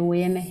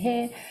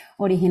SWING,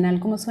 original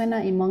como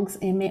suena, y Monks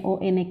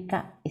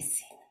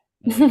MONKS.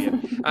 Muy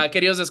bien.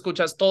 Queridos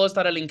escuchas, todo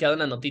estará linkeado en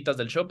las notitas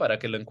del show para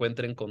que lo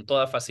encuentren con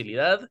toda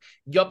facilidad.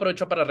 Yo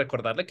aprovecho para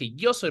recordarle que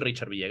yo soy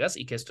Richard Villegas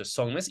y que esto es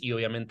Songmes, y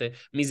obviamente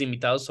mis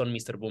invitados son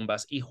Mr.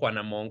 Bumbas y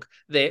Juana Monk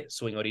de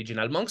Swing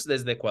Original Monks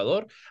desde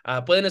Ecuador.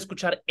 Pueden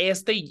escuchar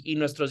este y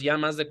nuestros ya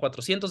más de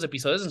 400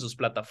 episodios en sus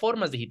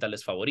plataformas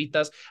digitales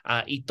favoritas,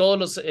 y todos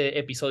los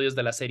episodios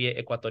de la serie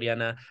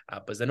ecuatoriana,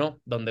 pues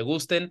donde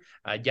gusten.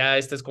 Ya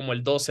este es como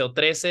el 12 o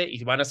 13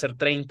 y van a ser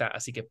 30,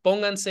 así que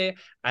pónganse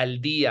al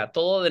día.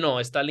 Todo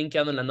está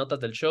linkeado en las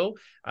notas del show,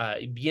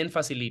 bien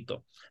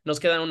facilito. Nos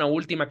queda una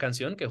última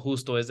canción que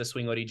justo es de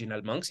Swing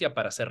Original Monks, ya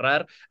para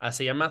cerrar,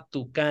 se llama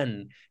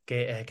Tucán.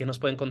 ¿Qué nos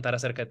pueden contar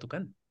acerca de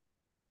Tucán?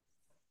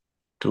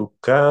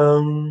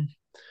 Tucán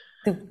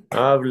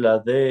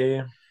habla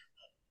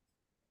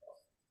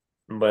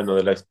bueno,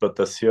 de la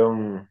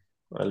explotación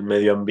al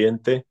medio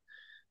ambiente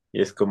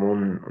y es como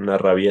una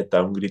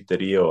rabieta, un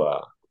griterío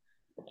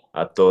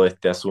a todo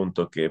este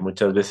asunto que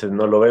muchas veces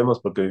no lo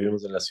vemos porque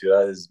vivimos en las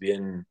ciudades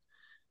bien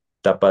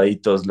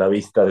tapaditos la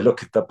vista de lo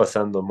que está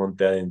pasando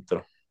monte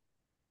adentro.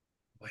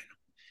 Bueno,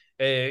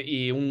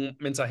 y un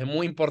mensaje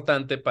muy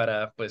importante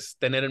para pues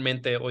tener en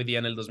mente hoy día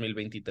en el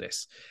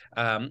 2023.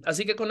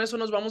 Así que con eso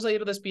nos vamos a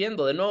ir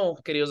despidiendo. De nuevo,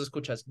 queridos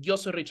escuchas, yo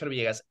soy Richard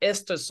Villegas,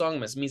 esto es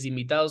Songmes, mis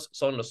invitados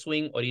son los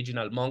Swing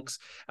Original Monks.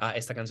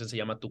 Esta canción se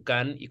llama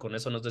Tucán y con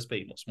eso nos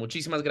despedimos.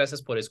 Muchísimas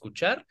gracias por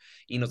escuchar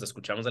y nos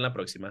escuchamos en la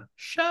próxima.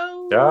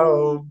 ¡Chao!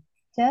 Chao.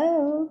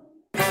 Chao.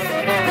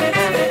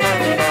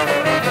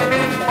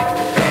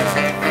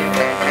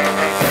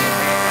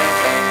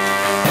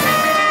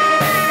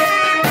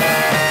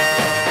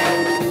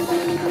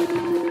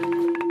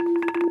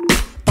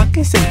 ¿Pa'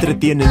 qué se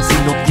entretienen si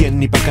no tienen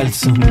ni pa'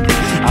 calzón?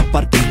 A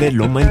partir de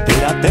loma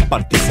entera te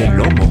partís el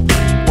lomo.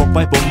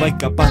 Popa es bomba y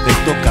capaz de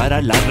tocar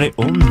a la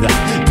redonda.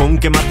 Con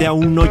que mate a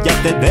uno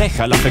ya te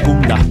deja la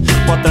fecunda.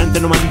 Potrante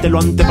no mante, lo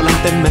ante,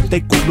 pa'lante,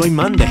 mete culo y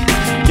mande.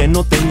 Que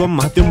no tengo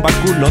más de un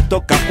báculo,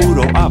 toca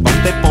puro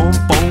avante, pon,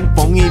 pon,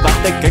 pon y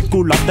bate. Que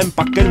culate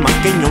empaque el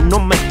maqueño. No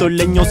meto el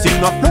leño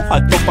sino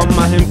afloja, topa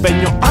más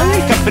empeño.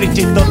 Ay,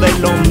 caprichito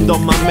del hondo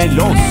más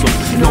meloso.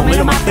 No me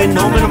lo mate,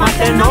 no me lo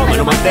mate, no me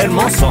lo mate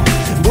hermoso.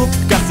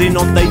 busca si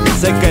no te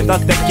dice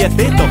quédate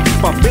quietito.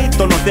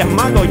 Papito, no seas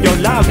malo, yo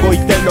la hago y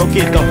te lo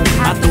quito.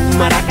 A tu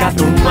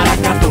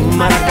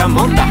maraca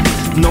monda.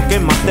 No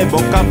quemaste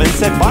boca,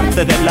 vence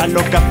parte de la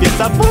loca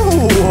pieza.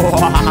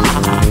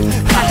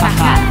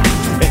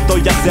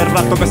 Estoy hace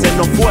rato que se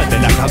nos fue de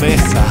la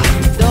cabeza.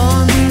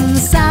 Don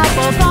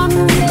Sapopón,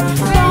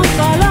 Don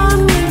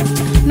Colón,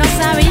 no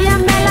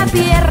sabían de la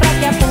tierra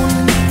que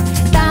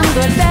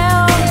apuntando el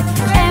dedo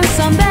en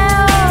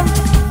sondeo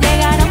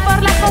llegaron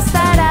por la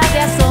costera de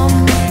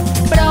Azón.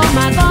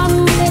 Broma con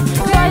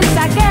el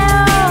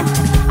saqueo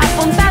a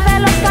punta de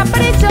los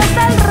caprichos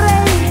del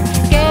rey,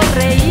 que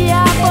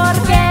reía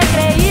porque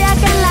creía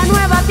que en la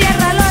nueva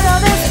tierra el oro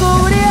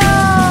descubrió.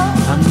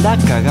 Anda,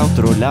 caga a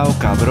otro lado,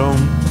 cabrón.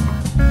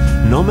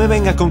 No me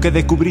vengas con que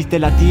descubriste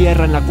la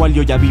tierra en la cual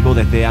yo ya vivo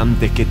desde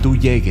antes que tú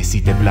llegues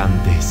y te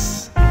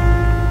plantes.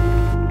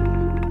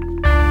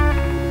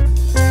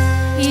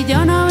 Y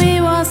yo no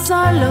vivo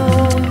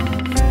solo,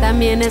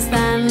 también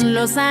están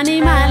los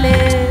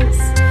animales.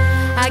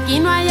 Aquí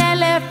no hay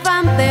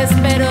elefantes,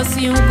 pero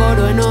sí un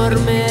coro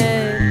enorme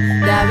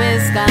de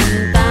aves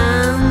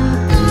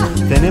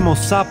cantantes. Tenemos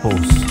sapos.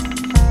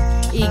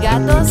 Y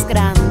gatos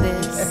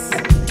grandes.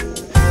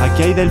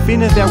 Aquí hay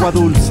delfines de agua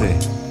dulce.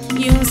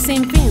 Y un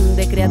sinfín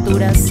de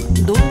criaturas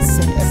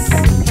dulces.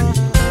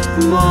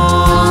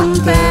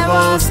 Monte,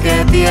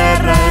 bosque,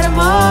 tierra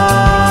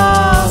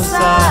hermosa,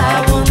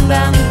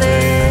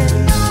 abundante,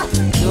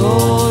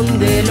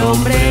 donde el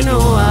hombre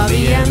no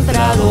había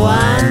entrado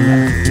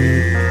antes.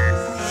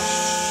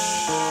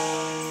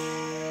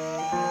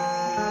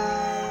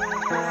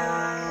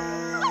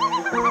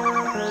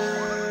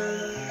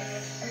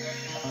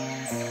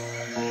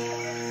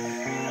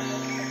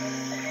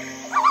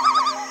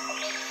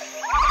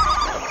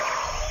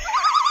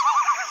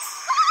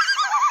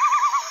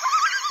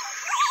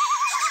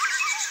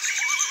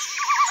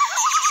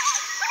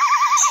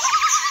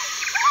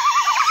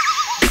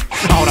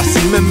 Ahora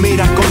sí me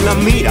miras con la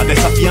mira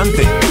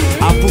desafiante.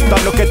 A puta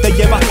lo que te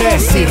llevaste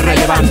es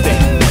irrelevante.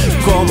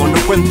 ¿Cómo no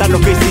cuentas lo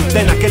que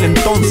hiciste en aquel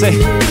entonces?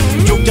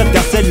 Chucha te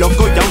hace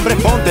loco, ya hombre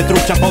ponte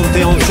trucha,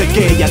 ponte 11.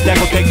 Que ya te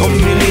agoté con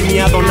mi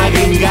línea, don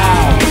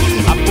agringao.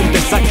 Apunte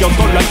saque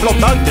todo lo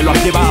explotante lo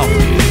has llevado.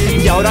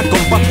 Y ahora con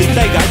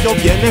patita y gallo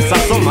vienes a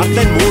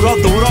asomarte el muro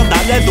duro.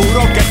 Dale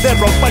duro que se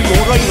rompa el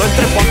muro y no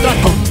entre por atrás.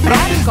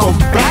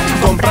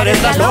 Comprar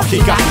es la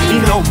lógica. Y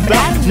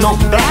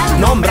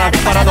nombrar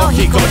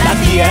paradójico. La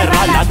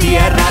tierra no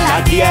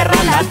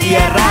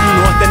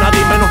es de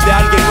nadie menos de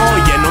alguien.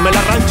 Oye, no me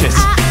la ranches.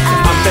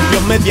 Antes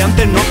Dios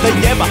mediante no te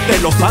llevas de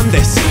los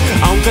Andes.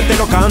 Aunque te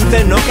lo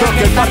cante, no creo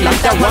que el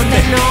parlante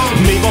aguante.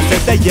 Mi voz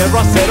es de hierro,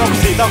 acero,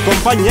 oxidado,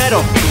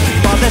 compañero.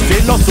 Pa'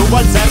 decirlo subo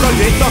al cerro y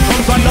grito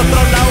junto al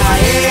otro lado.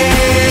 Ahí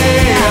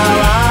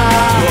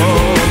abajo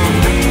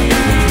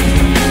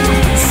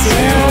se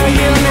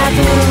oye una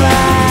turba,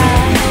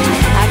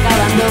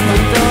 acabando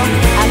con todo,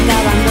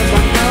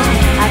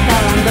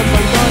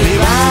 y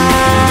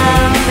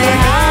van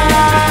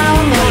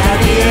dejando la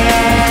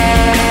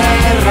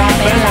tierra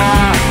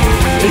pelada.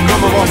 Y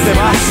como vos te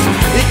vas,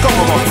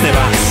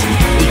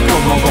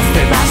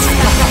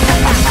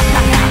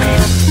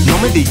 No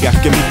me digas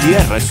que mi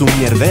tierra es un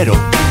mierdero.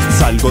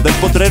 Salgo del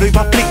potrero y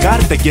va a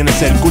explicarte quién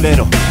es el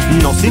culero.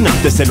 No sin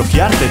antes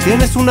elogiarte,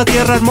 tienes una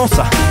tierra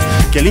hermosa.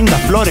 Qué lindas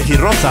flores y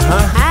rosas,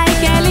 ¿ah? Ay,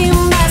 qué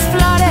lindas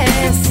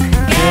flores,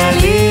 qué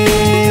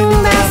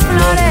lindas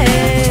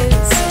flores.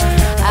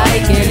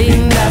 Ay, qué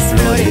lindas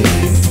flores.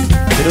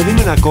 Pero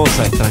dime una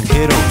cosa,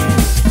 extranjero.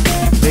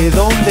 ¿De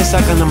dónde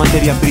sacan la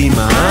materia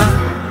prima, ah?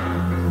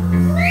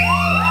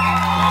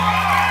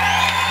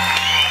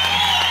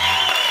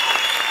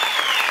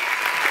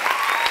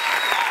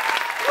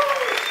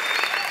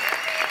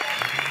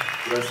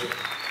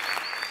 Gracias.